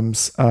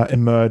angiosperms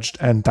emerged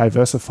and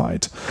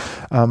diversified.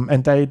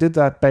 And they did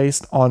that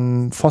based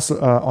on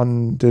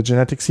on the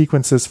genetic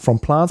sequences from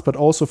plants, but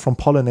also from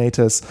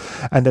pollinators.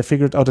 And they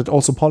figured out that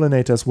also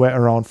pollinators were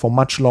around for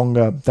much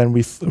longer than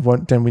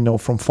we know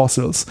from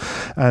fossils.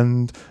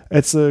 And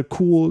it's a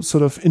cool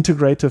sort of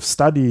integrative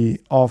study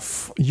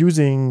of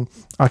using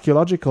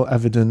archaeological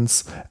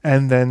evidence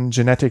and then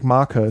genetic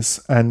markers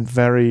and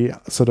very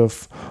sort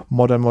of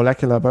modern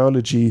molecular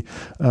biology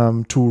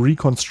to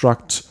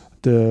reconstruct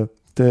the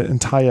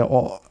entire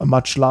or a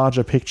much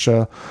larger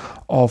picture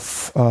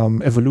of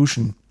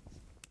evolution,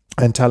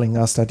 and telling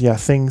us that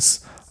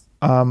things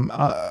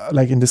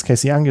like in this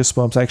case the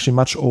angiosperms are actually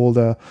much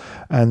older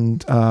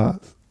and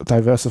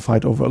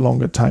diversified over a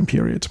longer time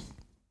period.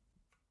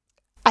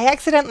 I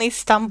accidentally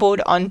stumbled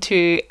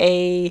onto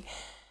a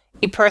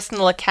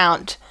personal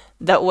account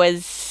that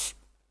was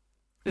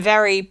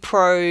very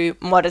pro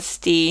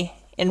modesty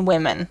in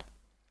women,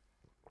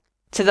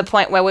 to the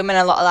point where women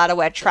are not allowed to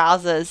wear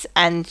trousers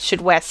and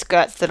should wear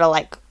skirts that are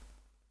like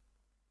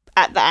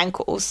at the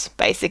ankles,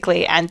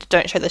 basically, and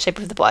don't show the shape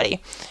of the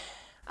body.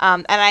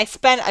 And I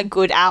spent a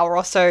good hour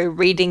or so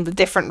reading the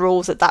different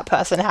rules that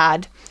person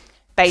had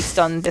based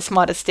on this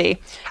modesty.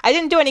 I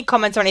didn't do any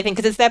comments or anything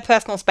because it's their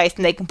personal space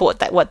and they can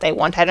put what they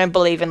want. I don't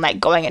believe in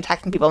like going and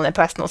attacking people in their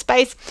personal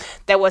space.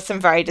 There was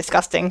some very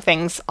disgusting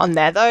things on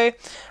there though,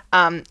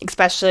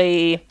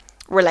 especially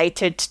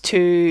related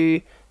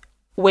to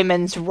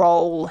women's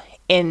role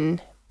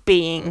in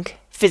being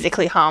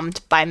physically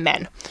harmed by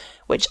men,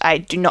 which I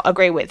do not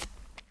agree with.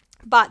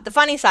 But the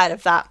funny side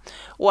of that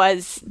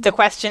was the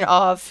question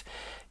of,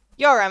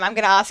 Yoram, I'm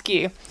going to ask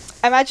you.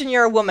 Imagine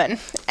you're a woman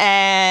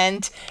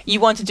and you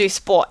want to do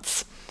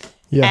sports.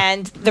 Yeah.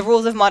 And the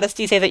rules of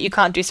modesty say that you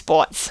can't do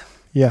sports.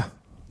 Yeah.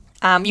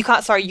 You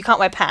can't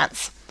wear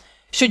pants.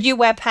 Should you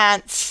wear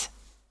pants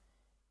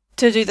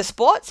to do the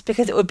sports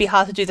because it would be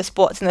hard to do the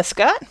sports in the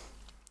skirt?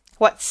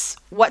 What's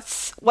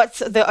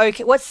the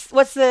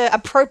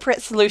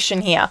appropriate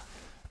solution here?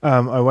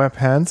 I wear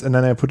pants and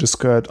then I put a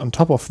skirt on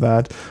top of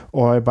that,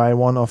 or I buy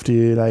one of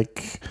the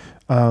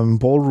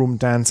ballroom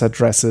dancer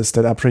dresses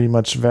that are pretty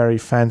much very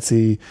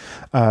fancy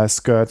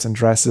skirts and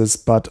dresses,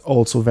 but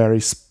also very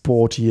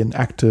sporty and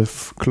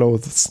active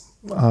clothes.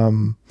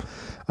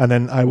 And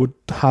then I would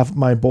have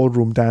my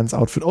ballroom dance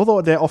outfit,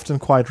 although they're often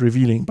quite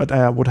revealing, but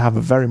I would have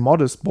a very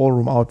modest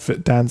ballroom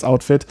dance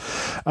outfit,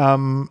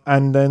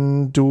 and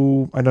then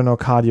do, I don't know,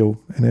 cardio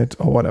in it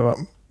or whatever.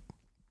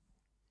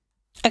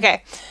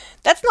 Okay.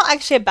 That's not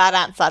actually a bad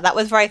answer. That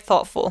was very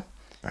thoughtful.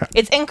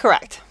 It's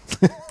incorrect.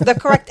 The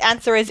correct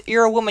answer is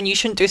you're a woman, you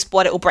shouldn't do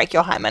sport, it will break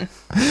your hymen.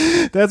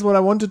 That's what I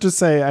wanted to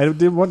say. I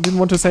didn't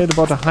want to say it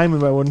about the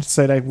hymen, but I wanted to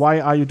say, why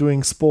are you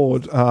doing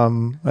sport?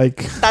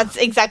 That's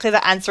exactly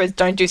the answer, is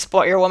don't do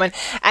sport, you're a woman.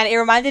 And it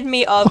reminded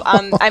me of,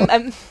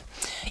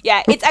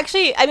 yeah, it's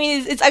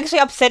actually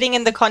upsetting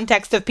in the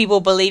context of people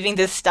believing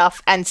this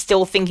stuff and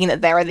still thinking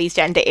that there are these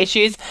gender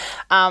issues.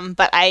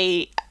 But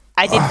I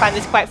did find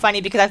this quite funny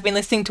because I've been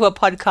listening to a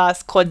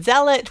podcast called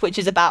Zealot, which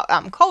is about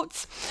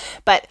cults.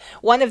 But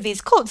one of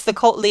these cults, the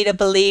cult leader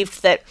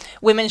believed that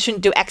women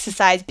shouldn't do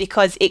exercise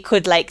because it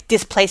could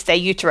displace their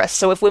uterus.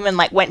 So if women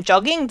went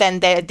jogging,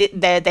 then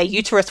their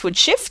uterus would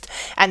shift,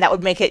 and that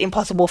would make it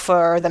impossible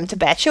for them to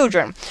bear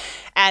children.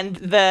 And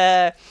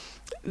the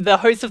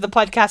hosts of the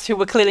podcast, who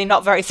were clearly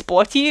not very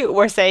sporty,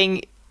 were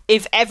saying,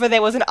 if ever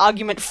there was an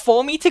argument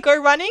for me to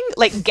go running,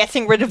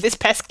 getting rid of this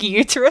pesky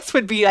uterus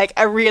would be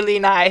a really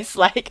nice,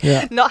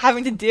 not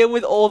having to deal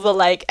with all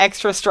the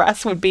extra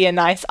stress would be a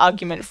nice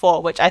argument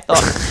for, which I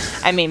thought,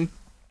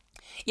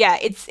 yeah,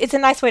 it's a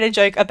nice way to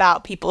joke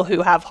about people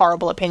who have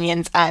horrible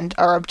opinions and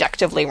are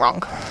objectively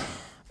wrong.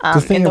 The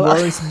thing that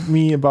worries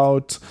me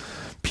about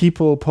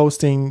people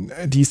posting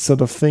these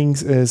sort of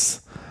things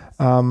is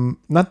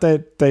not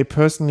that they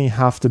personally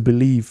have to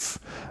believe.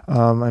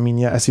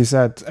 As you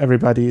said,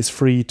 everybody is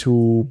free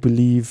to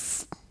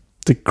believe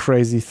the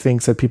crazy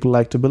things that people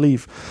like to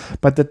believe,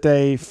 but that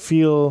they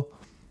feel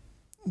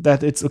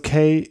that it's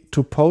okay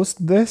to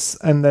post this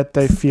and that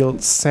they feel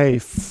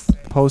safe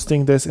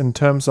posting this in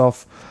terms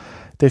of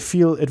they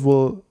feel it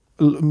will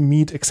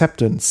meet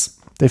acceptance.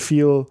 They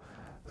feel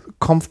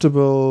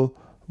comfortable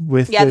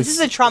with this. Yeah, this is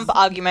a Trump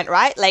argument,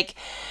 right?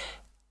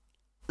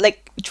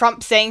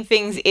 Trump saying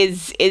things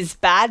is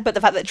bad, but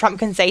the fact that Trump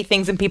can say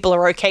things and people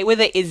are okay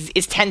with it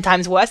is 10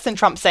 times worse than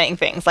Trump saying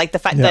things. The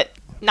fact that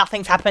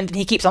nothing's happened and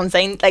he keeps on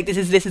saying this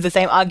is the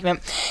same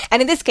argument.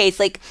 And in this case,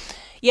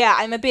 yeah,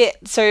 I'm a bit,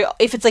 so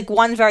if it's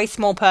one very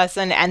small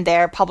person and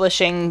they're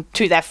publishing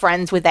to their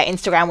friends with their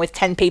Instagram with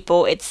 10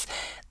 people,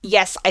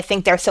 yes, I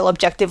think they're still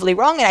objectively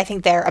wrong, and I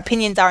think their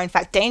opinions are in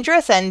fact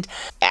dangerous, and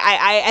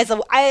I as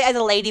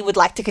a lady would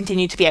like to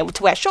continue to be able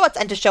to wear shorts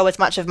and to show as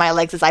much of my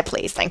legs as I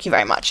please. Thank you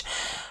very much.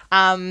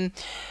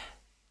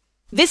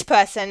 This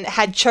person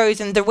had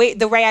chosen, the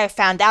way I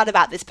found out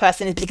about this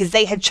person is because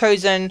they had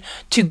chosen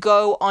to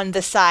go on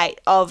the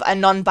site of a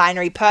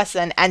non-binary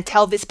person and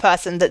tell this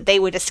person that they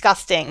were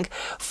disgusting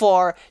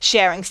for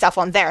sharing stuff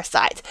on their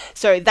site.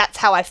 So that's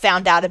how I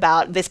found out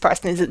about this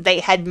person, is that they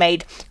had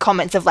made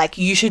comments of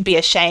you should be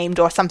ashamed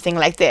or something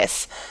like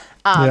this.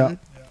 And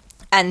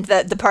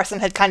the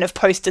person had kind of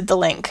posted the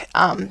link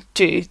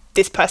to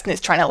this person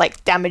is trying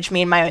to damage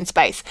me in my own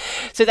space.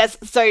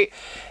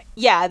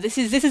 Yeah, this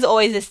is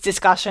always this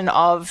discussion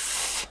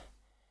of,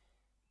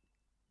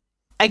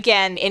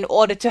 again, in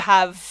order to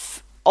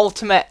have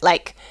ultimate,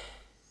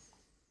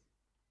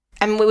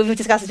 and we've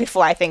discussed this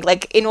before, I think,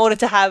 in order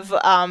to have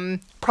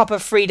proper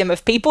freedom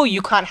of people,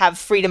 you can't have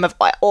freedom of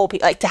all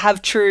people, to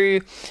have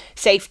true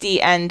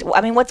safety and,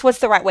 what's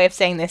the right way of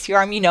saying this?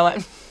 You know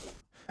it.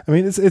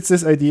 It's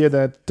this idea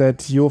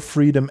that your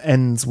freedom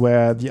ends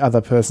where the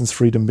other person's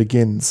freedom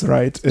begins,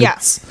 right?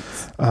 It's,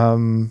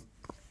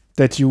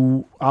 that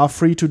you are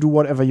free to do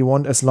whatever you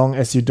want as long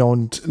as you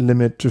don't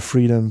limit the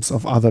freedoms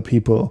of other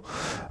people.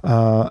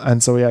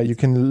 And so, you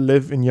can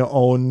live in your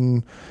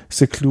own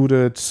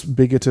secluded,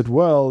 bigoted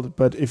world,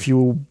 but if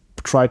you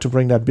try to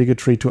bring that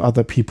bigotry to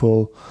other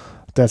people,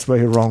 that's where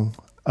you're wrong.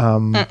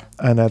 And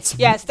that's...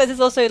 Yes, this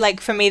is also,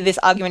 for me, this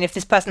argument, if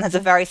this person has a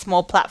very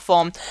small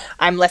platform,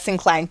 I'm less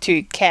inclined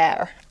to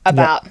care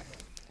about... Yeah.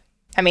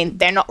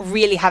 They're not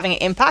really having an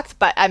impact,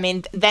 but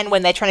then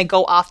when they're trying to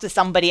go after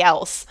somebody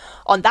else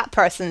in that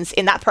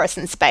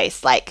person's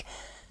space,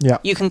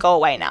 you can go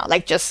away now.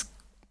 Just...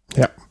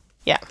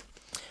 Yeah.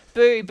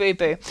 Boo, boo,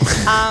 boo.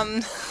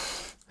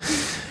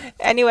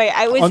 Anyway,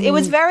 it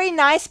was very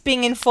nice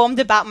being informed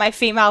about my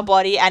female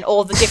body and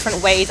all the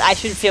different ways I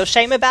should feel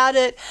shame about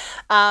it.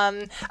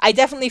 I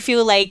definitely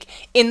feel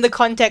in the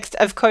context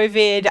of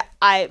COVID,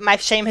 my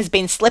shame has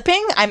been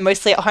slipping. I'm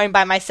mostly at home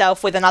by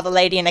myself with another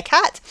lady and a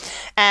cat.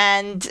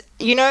 And,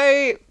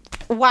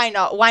 why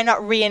not? Why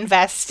not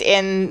reinvest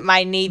in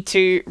my need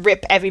to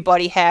rip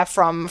everybody hair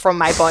from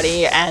my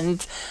body?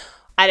 And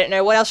I don't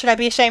know, what else should I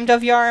be ashamed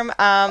of, Yorm?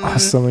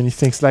 So many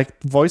things, like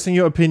voicing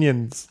your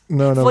opinions.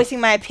 No. Voicing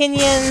my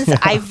opinions. Yeah.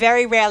 I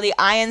very rarely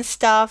iron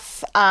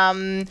stuff.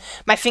 My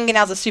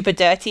fingernails are super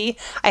dirty.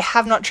 I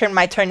have not trimmed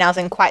my toenails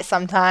in quite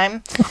some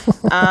time.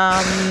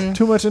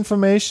 Too much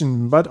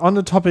information. But on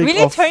the topic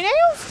really, of...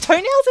 toenails?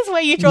 Toenails is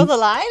where you draw the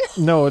line?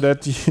 No,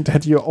 that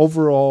you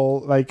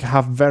overall like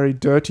have very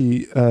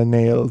dirty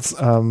nails.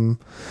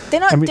 They're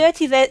not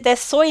dirty, they're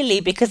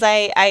soily because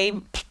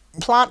I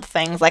plant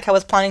things, like I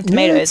was planting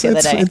tomatoes the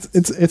other day.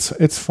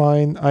 It's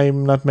fine.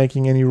 I'm not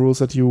making any rules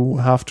that you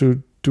have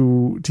to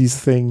do these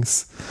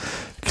things.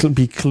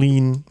 Be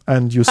clean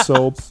and use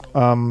soap.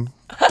 You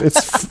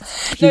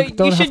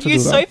should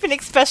use soap, and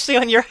especially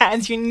on your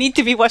hands. You need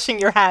to be washing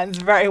your hands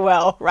very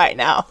well right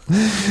now.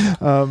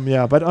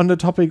 But on the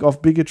topic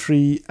of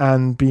bigotry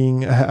and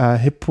being a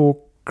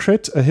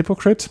hypocrite,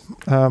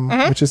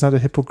 which is not a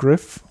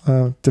hippogriff,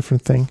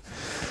 different thing.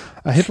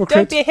 A hypocrite.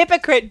 Don't be a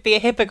hypocrite, be a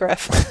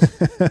hippogriff.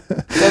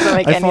 Doesn't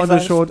make any sense. I found a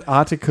short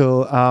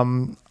article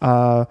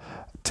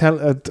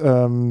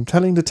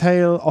telling the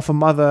tale of a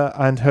mother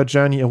and her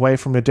journey away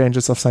from the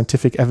dangers of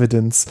scientific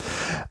evidence.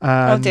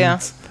 And, oh dear.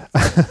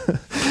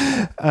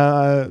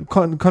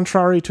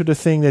 Contrary to the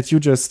thing that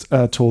you just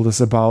told us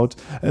about,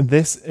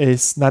 this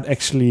is not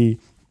actually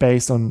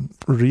based on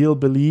real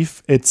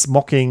belief. It's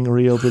mocking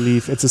real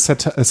belief. It's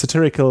a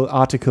satirical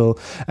article,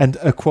 and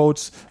a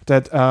quote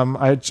that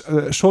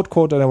a short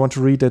quote that I want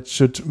to read that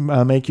should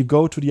make you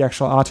go to the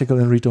actual article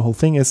and read the whole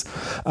thing is,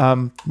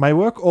 my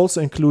work also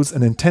includes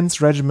an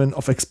intense regimen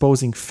of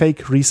exposing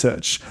fake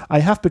research. I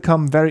have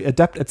become very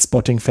adept at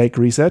spotting fake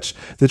research.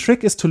 The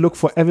trick is to look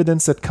for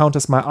evidence that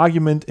counters my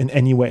argument in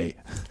any way.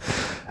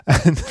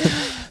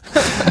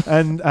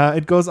 And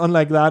it goes on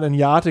like that in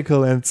the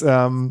article, and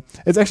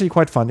it's actually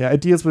quite fun. Yeah,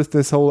 it deals with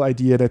this whole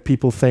idea that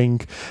people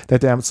think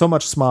that they're so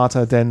much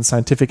smarter than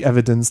scientific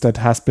evidence that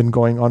has been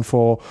going on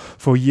for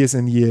years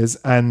and years,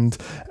 and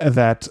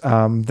that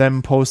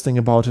them posting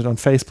about it on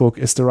Facebook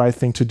is the right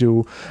thing to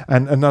do.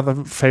 And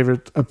another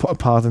favorite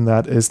part in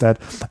that is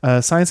that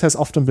science has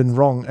often been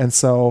wrong, and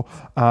so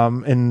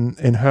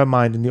in her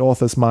mind, in the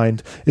author's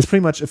mind, it's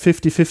pretty much a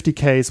 50-50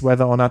 case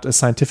whether or not a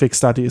scientific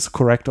study is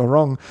correct or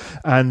wrong.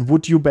 And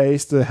would you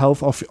base the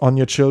health on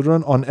your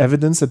children on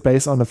evidence that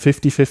based on a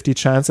 50-50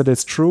 chance that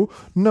it's true?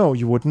 No,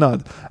 you would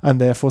not. And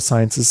therefore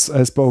science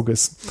is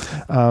bogus.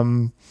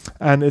 And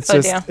it's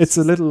it's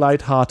a little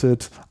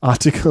light-hearted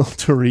article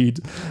to read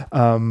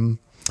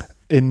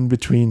in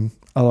between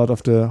a lot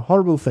of the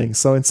horrible things.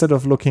 So instead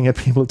of looking at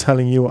people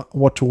telling you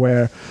what to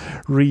wear,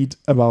 read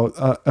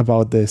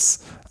about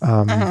this.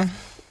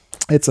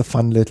 It's a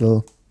fun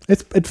little...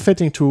 It's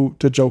fitting to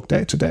the joke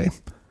day today.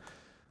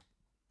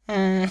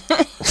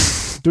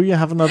 Do you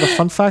have another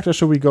fun fact, or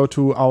should we go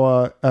to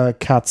our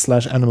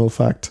cat/animal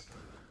fact?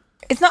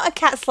 It's not a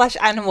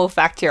cat/animal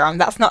fact, Jerome.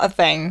 That's not a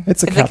thing.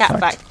 It's a cat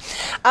fact.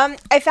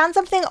 I found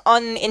something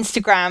on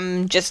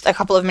Instagram just a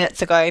couple of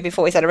minutes ago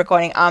before we started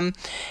recording.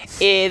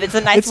 It's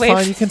a nice It's way. It's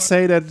fine. You can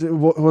say that it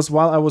was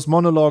while I was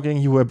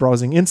monologuing, you were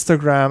browsing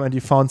Instagram and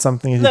you found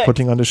something and you're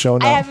putting on the show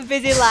now. I have a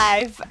busy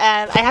life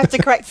and I have to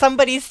correct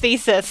somebody's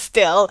thesis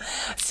still.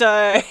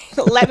 So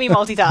let me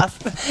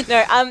multitask.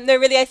 No,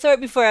 really, I saw it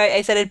before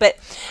I said it, but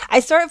I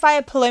saw it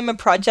via Paloma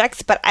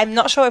Projects, but I'm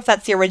not sure if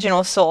that's the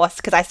original source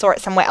because I saw it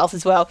somewhere else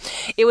as well.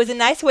 It was a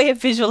nice way of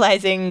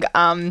visualizing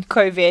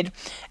COVID,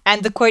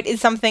 and the quote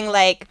is something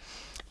like,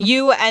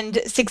 you and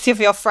 6 of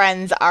your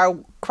friends are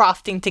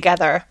crafting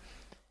together.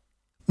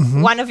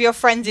 Mm-hmm. One of your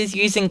friends is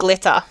using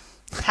glitter.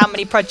 How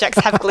many projects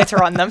have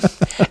glitter on them?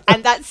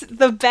 And that's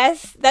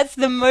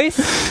the most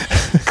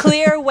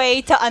clear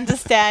way to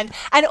understand.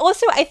 And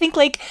also, I think,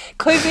 like,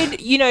 COVID,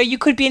 you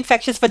could be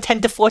infectious for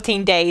 10 to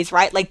 14 days,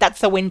 right? Like,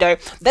 that's the window.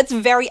 That's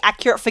very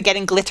accurate for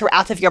getting glitter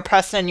out of your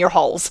person and your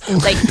holes.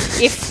 Like,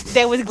 if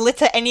there was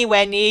glitter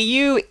anywhere near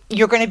you,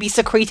 you're going to be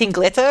secreting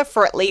glitter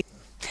for at least...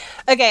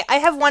 Okay, I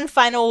have one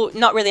final,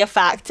 not really a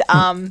fact,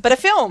 but a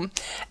film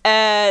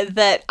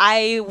that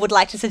I would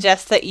like to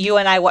suggest that you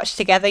and I watch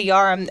together,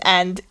 Yoram,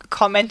 and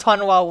comment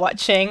on while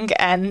watching,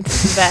 and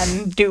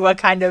then do a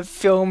kind of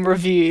film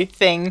review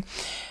thing.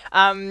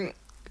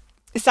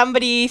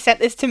 Somebody sent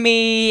this to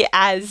me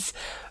as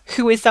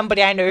who is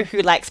somebody I know who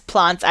likes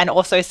plants and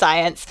also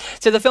science.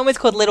 So the film is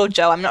called Little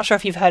Joe. I'm not sure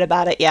if you've heard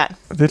about it yet.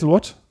 Little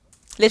what?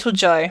 Little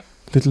Joe.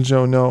 Little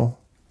Joe, no.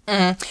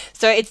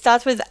 So it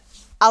starts with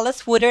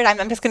Alice Woodard.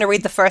 I'm just going to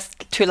read the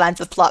first 2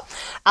 lines of plot.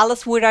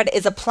 Alice Woodard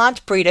is a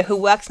plant breeder who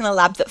works in a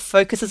lab that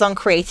focuses on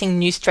creating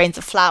new strains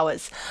of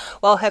flowers,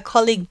 while her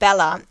colleague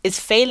Bella is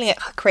failing at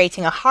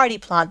creating a hardy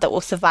plant that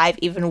will survive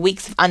even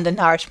weeks of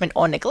undernourishment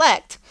or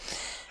neglect.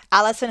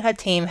 Alice and her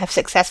team have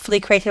successfully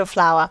created a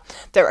flower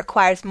that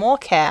requires more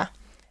care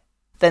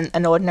than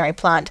an ordinary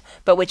plant,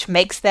 but which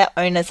makes their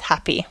owners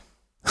happy.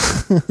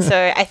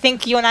 So I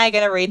think you and I are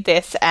going to read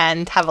this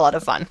and have a lot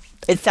of fun.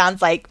 It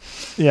sounds like...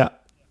 Yeah.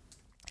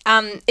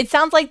 It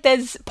sounds like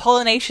there's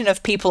pollination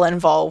of people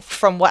involved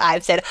from what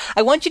I've said.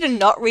 I want you to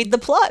not read the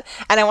plot,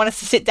 and I want us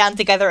to sit down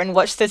together and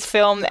watch this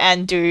film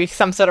and do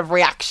some sort of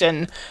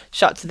reaction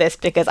shot to this,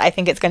 because I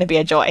think it's going to be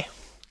a joy.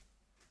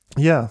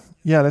 Yeah.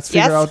 Let's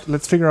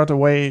figure out a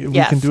way we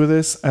can do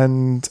this,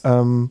 and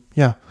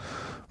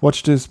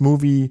watch this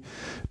movie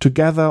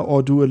together,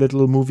 or do a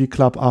little movie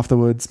club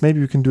afterwards. Maybe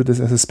we can do this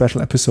as a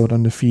special episode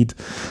on the feed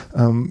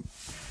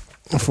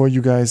for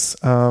you guys.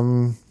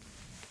 That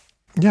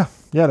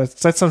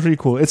sounds really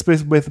cool. It's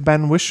with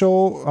Ben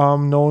Whishaw,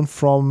 known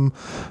from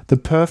The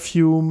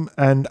Perfume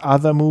and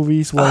other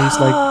movies where he's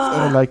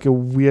like a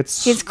weird,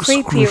 he's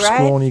creepy,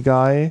 scrawny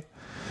guy.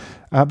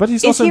 But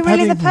he's also in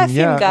really Paddington. The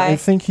Perfume guy? I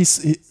think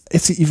is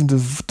he even the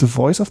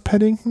voice of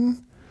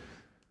Paddington?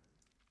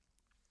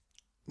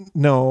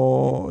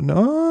 No.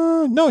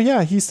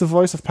 Yeah, he's the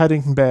voice of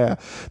Paddington Bear.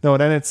 No,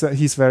 then it's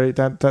he's very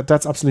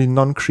that's absolutely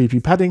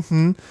non-creepy.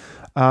 Paddington.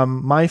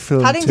 My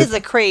film. Paddington's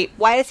a creep.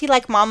 Why does he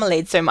like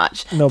Marmalade so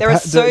much? No, there are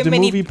so the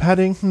many. movie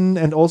Paddington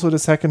and also the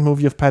second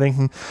movie of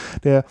Paddington,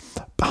 they're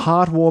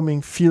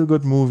heartwarming,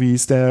 feel-good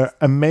movies. They're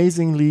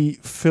amazingly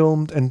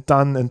filmed and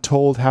done and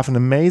told. Have an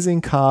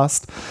amazing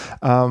cast.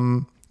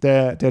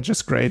 They're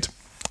just great.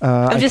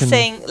 I'm just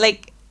saying,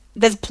 like,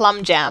 there's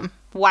Plum Jam.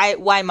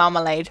 Why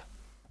Marmalade?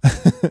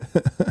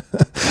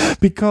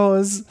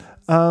 Because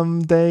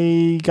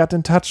they got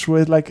in touch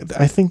with, like,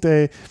 I think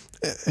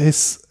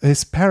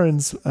his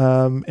parents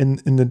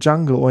in the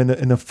jungle or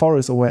in a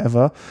forest or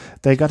wherever,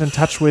 they got in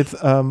touch with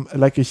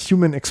like a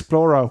human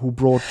explorer who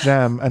brought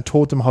jam and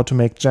taught them how to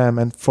make jam,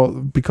 and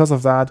because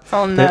of that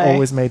they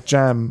always made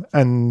jam.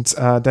 And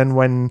then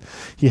when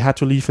he had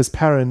to leave his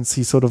parents,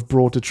 he sort of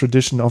brought the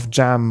tradition of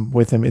jam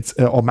with him. It's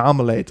or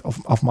marmalade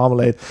of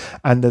marmalade,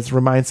 and that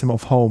reminds him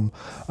of home.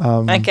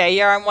 Okay,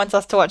 Yoram wants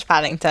us to watch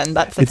Paddington.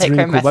 That's the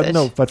take-home really cool,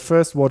 message. But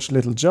first watch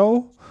Little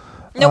Joe.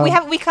 No,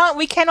 we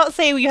cannot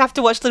say you have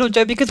to watch Little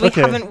Joe because we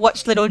haven't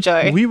watched Little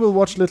Joe. We will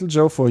watch Little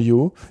Joe for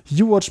you.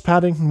 You watch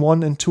Paddington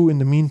 1 and 2 in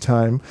the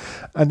meantime,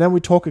 and then we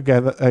talk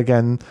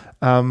again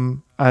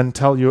and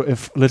tell you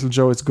if Little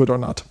Joe is good or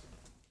not.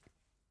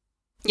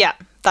 Yeah,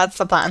 that's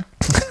the plan.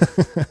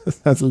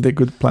 That's a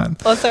good plan.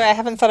 Also, I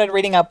haven't started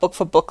reading our book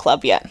for book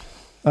club yet.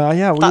 We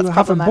will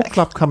have a book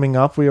club coming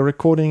up. We are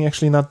recording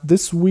actually not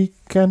this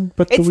weekend,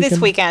 but it's this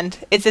weekend.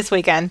 It's this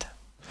weekend.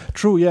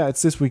 True, yeah,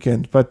 it's this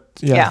weekend, but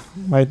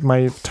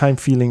my time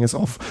feeling is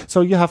off.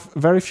 So you have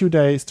very few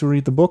days to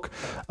read the book.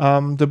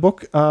 The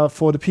book,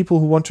 for the people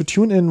who want to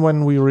tune in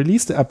when we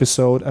release the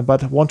episode,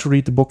 but want to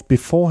read the book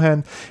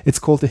beforehand, it's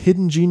called The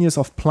Hidden Genius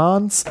of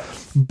Plants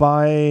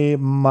by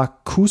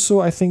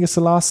Mancuso, I think is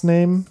the last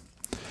name.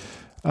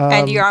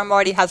 And Yoram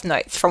already has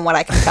notes, from what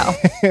I can tell.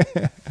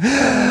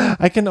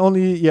 I can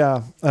only,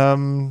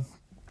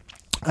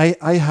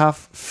 I have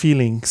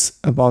feelings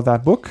about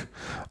that book.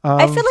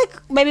 I feel like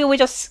maybe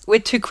we're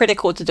too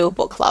critical to do a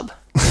book club.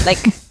 Like,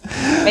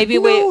 maybe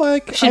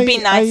we should be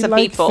nicer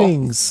people.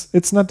 Things.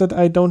 It's not that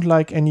I don't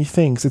like any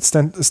things. It's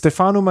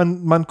Stefano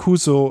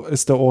Mancuso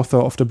is the author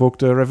of the book,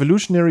 The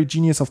Revolutionary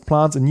Genius of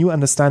Plants, A New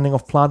Understanding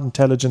of Plant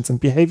Intelligence and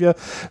Behavior.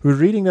 We're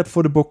reading that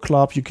for the book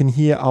club. You can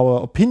hear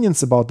our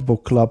opinions about the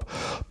book club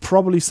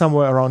probably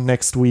somewhere around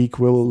next week.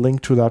 We'll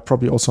link to that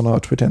probably also on our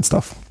Twitter and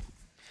stuff.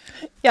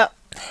 Yeah.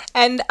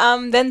 And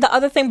then the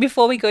other thing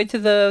before we go to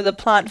the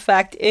plant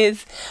fact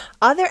is,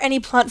 are there any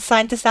plant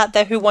scientists out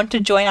there who want to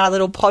join our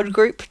little pod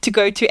group to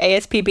go to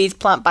ASPB's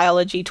Plant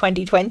Biology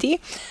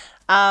 2020?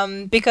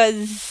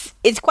 Because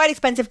it's quite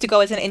expensive to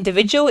go as an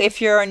individual.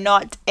 If you're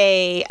not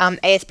a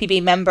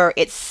ASPB member,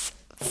 it's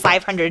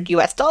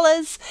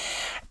 $500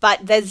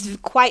 but there's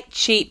quite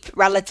cheap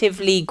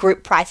relatively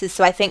group prices.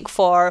 So I think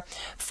for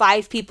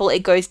 5 people it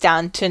goes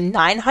down to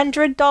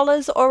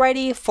 $900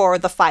 already for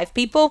the 5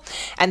 people,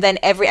 and then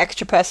every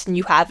extra person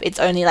you have, it's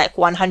only like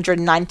 $190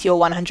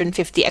 or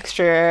 $150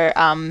 extra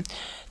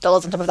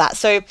dollars on top of that.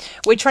 So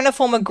we're trying to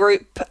form a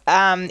group.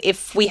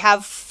 If we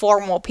have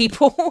 4 more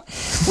people,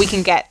 we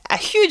can get a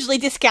hugely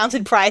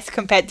discounted price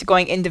compared to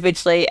going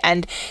individually,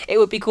 and it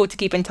would be cool to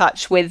keep in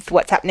touch with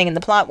what's happening in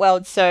the plant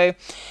world. So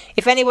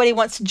if anybody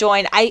wants to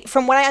join,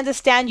 from what I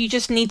understand, you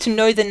just need to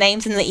know the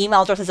names and the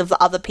email addresses of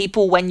the other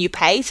people when you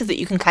pay, so that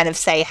you can kind of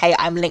say, hey,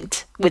 I'm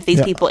linked with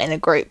these people in a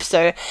group.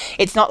 So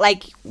it's not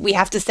like we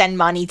have to send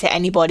money to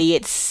anybody.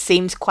 It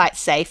seems quite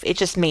safe. It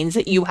just means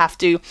that you have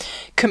to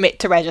commit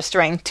to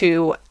registering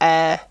to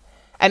a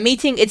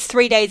meeting. It's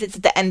 3 days. It's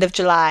at the end of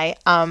July.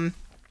 And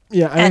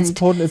it's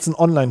important. It's an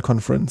online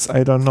conference.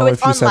 I don't know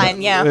if you said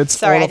online. Yeah, it's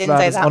sorry, all I of didn't that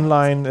say is that.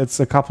 Online.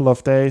 It's a couple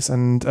of days,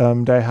 and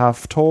they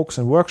have talks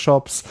and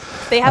workshops.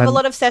 They have a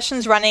lot of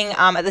sessions running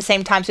at the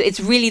same time. So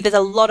it's really, there's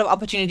a lot of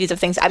opportunities of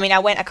things. I mean, I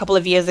went a couple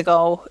of years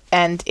ago,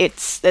 and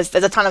there's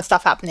a ton of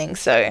stuff happening.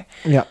 So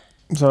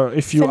So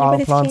if you are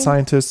plant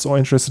scientists or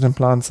interested in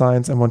plant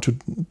science and want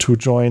to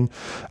join,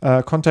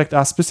 contact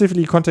us.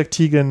 Specifically, contact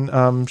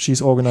Tegan.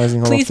 She's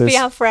organizing all Please of this. be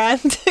our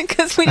friend,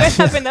 because we don't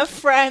have enough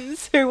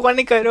friends who want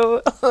to go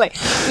to, like,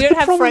 we don't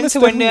have friends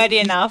who are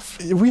nerdy enough.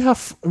 We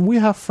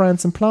have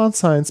friends in plant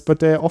science, but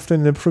they're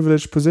often in a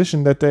privileged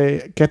position that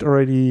they get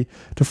already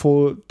the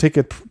full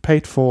ticket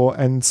paid for,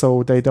 and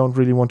so they don't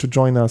really want to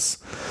join us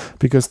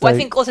because I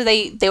think also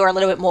they were a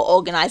little bit more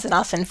organized than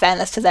us, in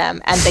fairness to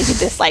them, and they did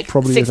this like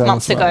Probably 6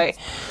 months ago. right.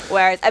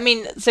 Whereas, I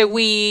mean, so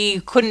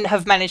we couldn't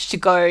have managed to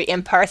go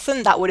in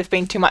person. That would have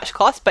been too much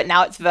cost, but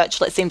now it's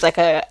virtual. It seems like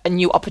a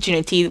new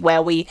opportunity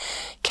where we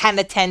can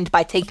attend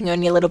by taking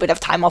only a little bit of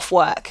time off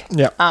work.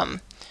 Yeah.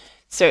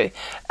 So,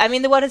 I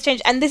mean, the world has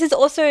changed. And this is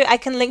also, I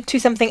can link to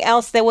something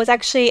else. There was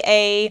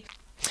actually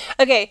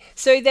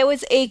so there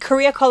was a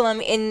career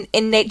column in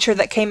Nature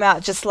that came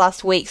out just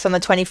last week, so on the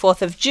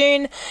 24th of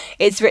June.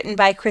 It's written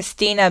by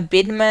Christina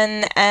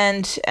Bidman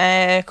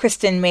and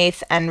Kristen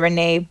Meath and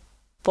Renee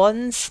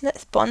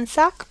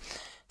Bonsack.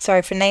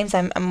 Sorry for names,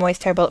 I'm always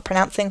terrible at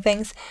pronouncing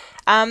things.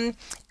 And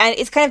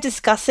it's kind of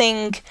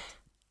discussing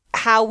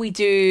how we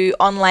do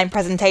online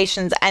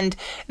presentations, and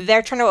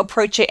they're trying to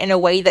approach it in a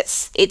way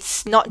that's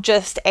it's not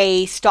just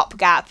a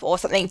stopgap or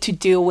something to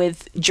deal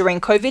with during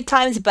COVID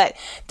times, but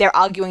they're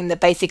arguing that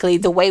basically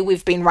the way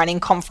we've been running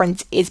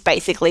conference is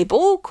basically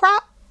bull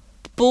crap,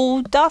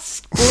 bull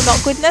dust, bull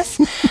not goodness,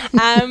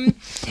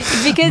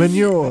 because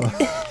manure,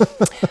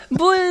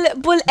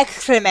 bull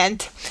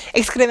excremento,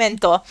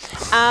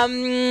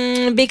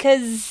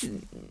 because.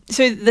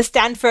 So the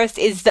stand first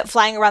is that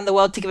flying around the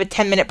world to give a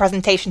 10-minute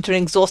presentation to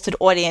an exhausted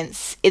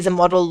audience is a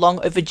model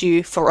long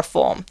overdue for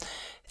reform.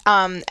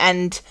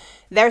 And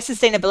they're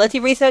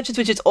sustainability researchers,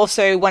 which is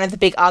also one of the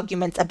big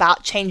arguments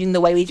about changing the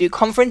way we do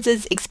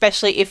conferences,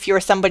 especially if you're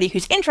somebody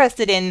who's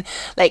interested in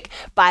like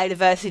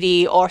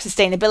biodiversity or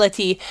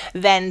sustainability,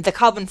 then the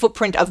carbon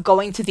footprint of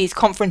going to these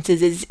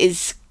conferences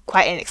is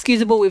quite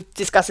inexcusable. We've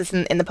discussed this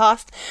in the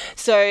past.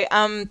 So,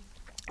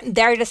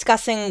 they're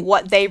discussing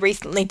what they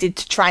recently did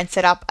to try and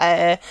set up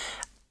a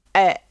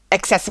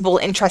accessible,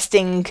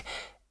 interesting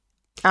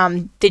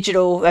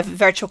digital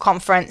virtual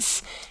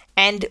conference.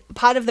 And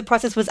part of the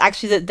process was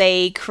actually that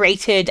they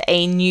created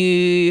a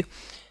new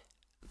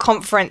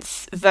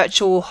conference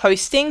virtual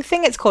hosting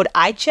thing. It's called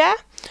iChair.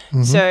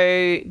 Mm-hmm.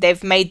 So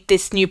they've made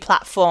this new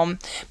platform,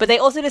 but they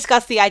also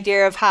discussed the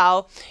idea of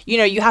how,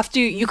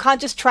 you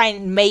can't just try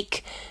and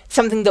make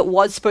something that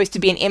was supposed to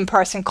be an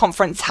in-person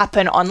conference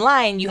happen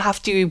online. You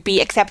have to be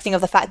accepting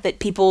of the fact that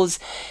people's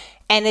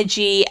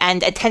energy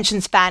and attention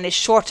span is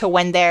shorter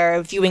when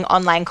they're viewing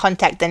online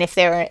content than if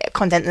they're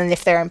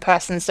in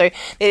person. So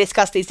they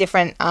discuss these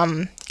different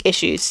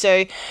issues.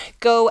 So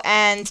go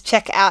and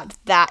check out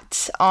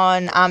that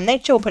on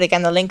Nature. We'll put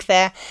again the link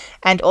there.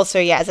 And also,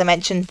 as I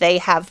mentioned, they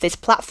have this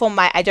platform.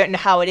 I don't know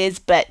how it is,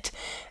 but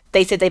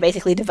they said they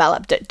basically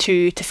developed it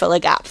to fill a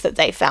gap that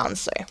they found.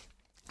 So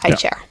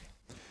iChair.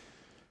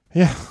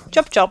 Yeah.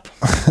 Chop.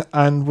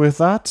 And with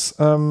that,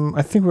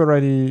 I think we're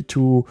ready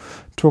to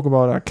talk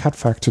about our cat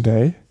fact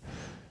today.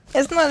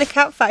 It's not a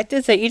cat fact,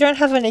 is it? You don't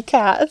have any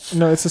cats.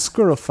 No, it's a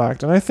squirrel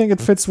fact. And I think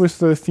it fits with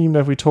the theme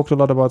that we talked a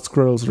lot about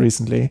squirrels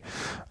recently.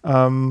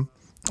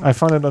 I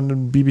found it on the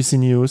BBC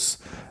News.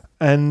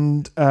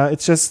 And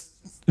it's just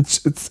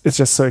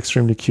so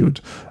extremely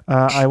cute.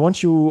 I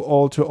want you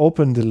all to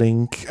open the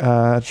link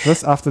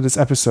just after this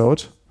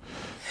episode.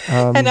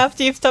 And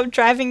after you've stopped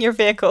driving your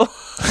vehicle.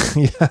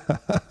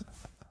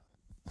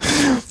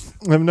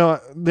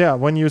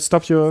 When you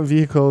stop your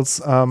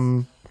vehicles,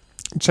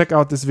 check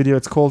out this video.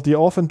 It's called The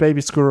Orphan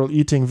Baby Squirrel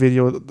Eating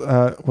Video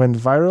Went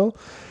Viral.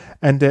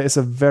 And there is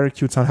a very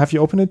cute sound. Have you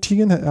opened it,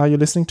 Tegan? Are you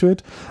listening to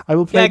it? I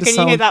will play the sound.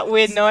 Can you hear that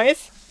weird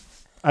noise?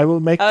 I will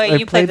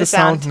play the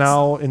sound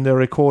now in the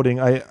recording.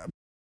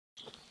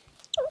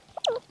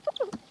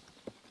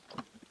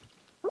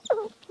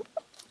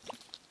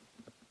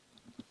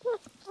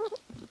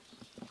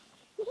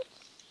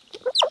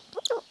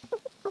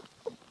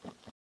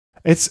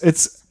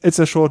 It's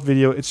a short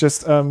video. It's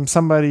just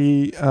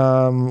somebody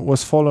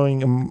was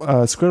following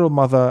a squirrel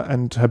mother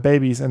and her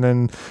babies, and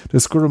then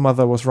the squirrel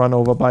mother was run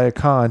over by a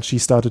car, and she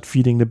started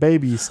feeding the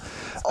babies.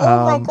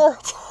 Oh my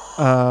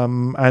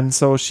god! And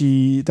so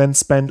she then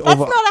spent That's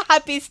not a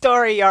happy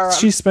story, Yoram.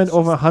 She spent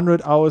over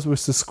 100 hours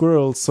with the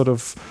squirrels, sort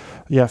of,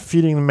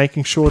 feeding them,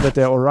 making sure that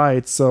they're all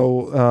right.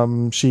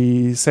 So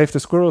she saved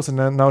the squirrels, and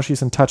then now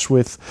she's in touch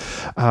with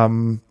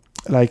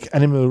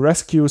animal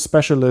rescue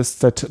specialists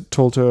that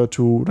told her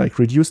to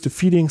reduce the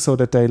feeding so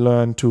that they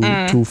learn to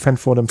fend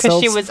for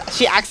themselves. Because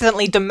she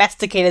accidentally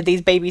domesticated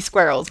these baby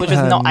squirrels, which is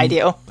not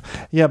ideal.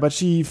 Yeah, but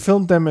she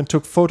filmed them and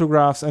took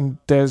photographs, and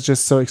they're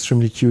just so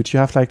extremely cute. You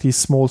have like these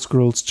small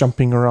squirrels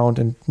jumping around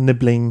and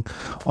nibbling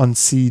on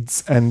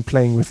seeds and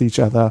playing with each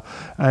other,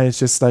 and it's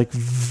just like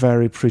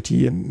very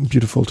pretty and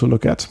beautiful to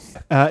look at.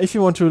 If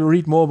you want to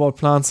read more about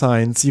plant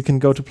science, you can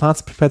go to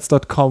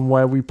plantsandpipettes.com,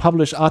 where we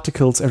publish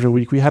articles every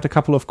week. We had a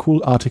couple of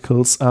cool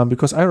articles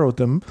because I wrote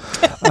them.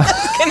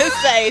 Gonna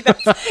say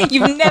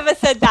you've never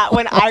said that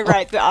when I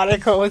write the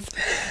articles.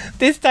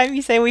 This time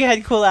you say we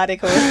had cool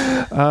articles.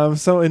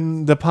 So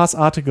in the past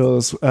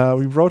articles,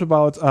 we wrote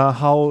about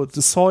how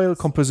the soil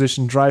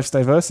composition drives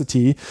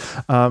diversity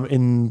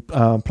in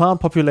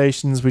plant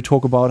populations. We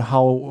talk about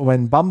how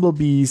when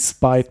bumblebees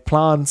bite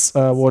plants,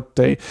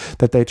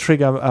 that they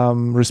trigger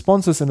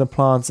responses in the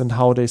plants, and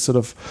how they sort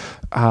of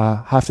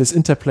have this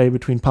interplay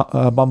between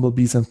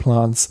bumblebees and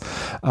plants.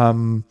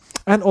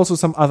 And also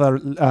some other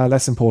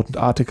less important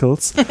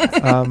articles.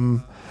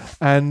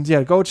 And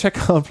yeah, go check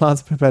out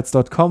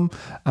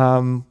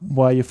plantsandpipettes.com,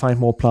 where you find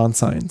more plant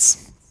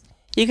science.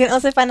 You can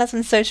also find us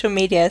on social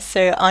media.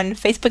 So on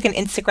Facebook and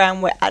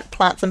Instagram, we're at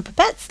Plants and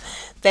Pipettes.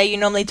 There you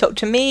normally talk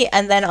to me.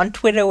 And then on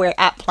Twitter, we're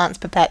at Plants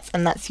Pipettes.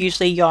 And that's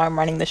usually Yarm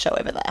running the show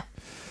over there.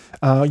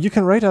 You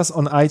can rate us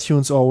on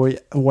iTunes or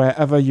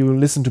wherever you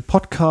listen to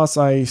podcasts.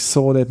 I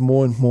saw that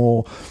more and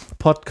more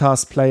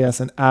podcast players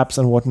and apps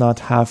and whatnot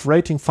have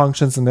rating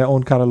functions in their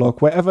own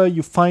catalog. Wherever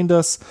you find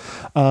us,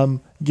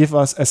 give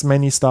us as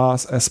many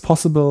stars as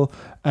possible,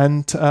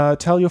 and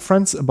tell your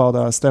friends about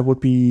us. That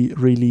would be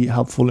really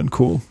helpful and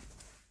cool.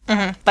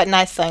 But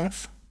nice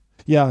things.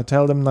 Yeah,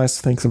 tell them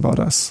nice things about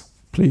us,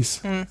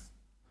 please.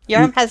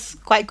 Yarm has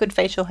quite good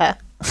facial hair.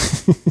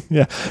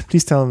 Yeah,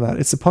 please tell them that.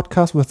 It's a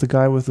podcast with the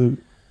guy with the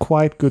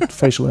quite good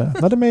facial hair.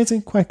 Not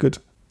amazing, quite good.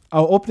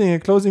 Our opening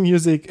and closing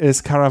music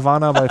is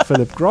Caravana by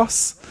Philip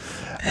Gross.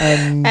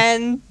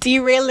 And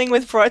Derailing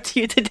was brought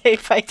to you today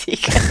by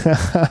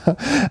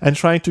Tika. And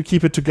trying to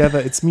keep it together,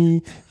 it's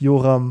me,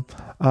 Yoram.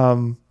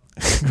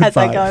 How's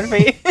that going for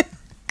you?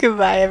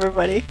 Goodbye,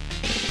 everybody.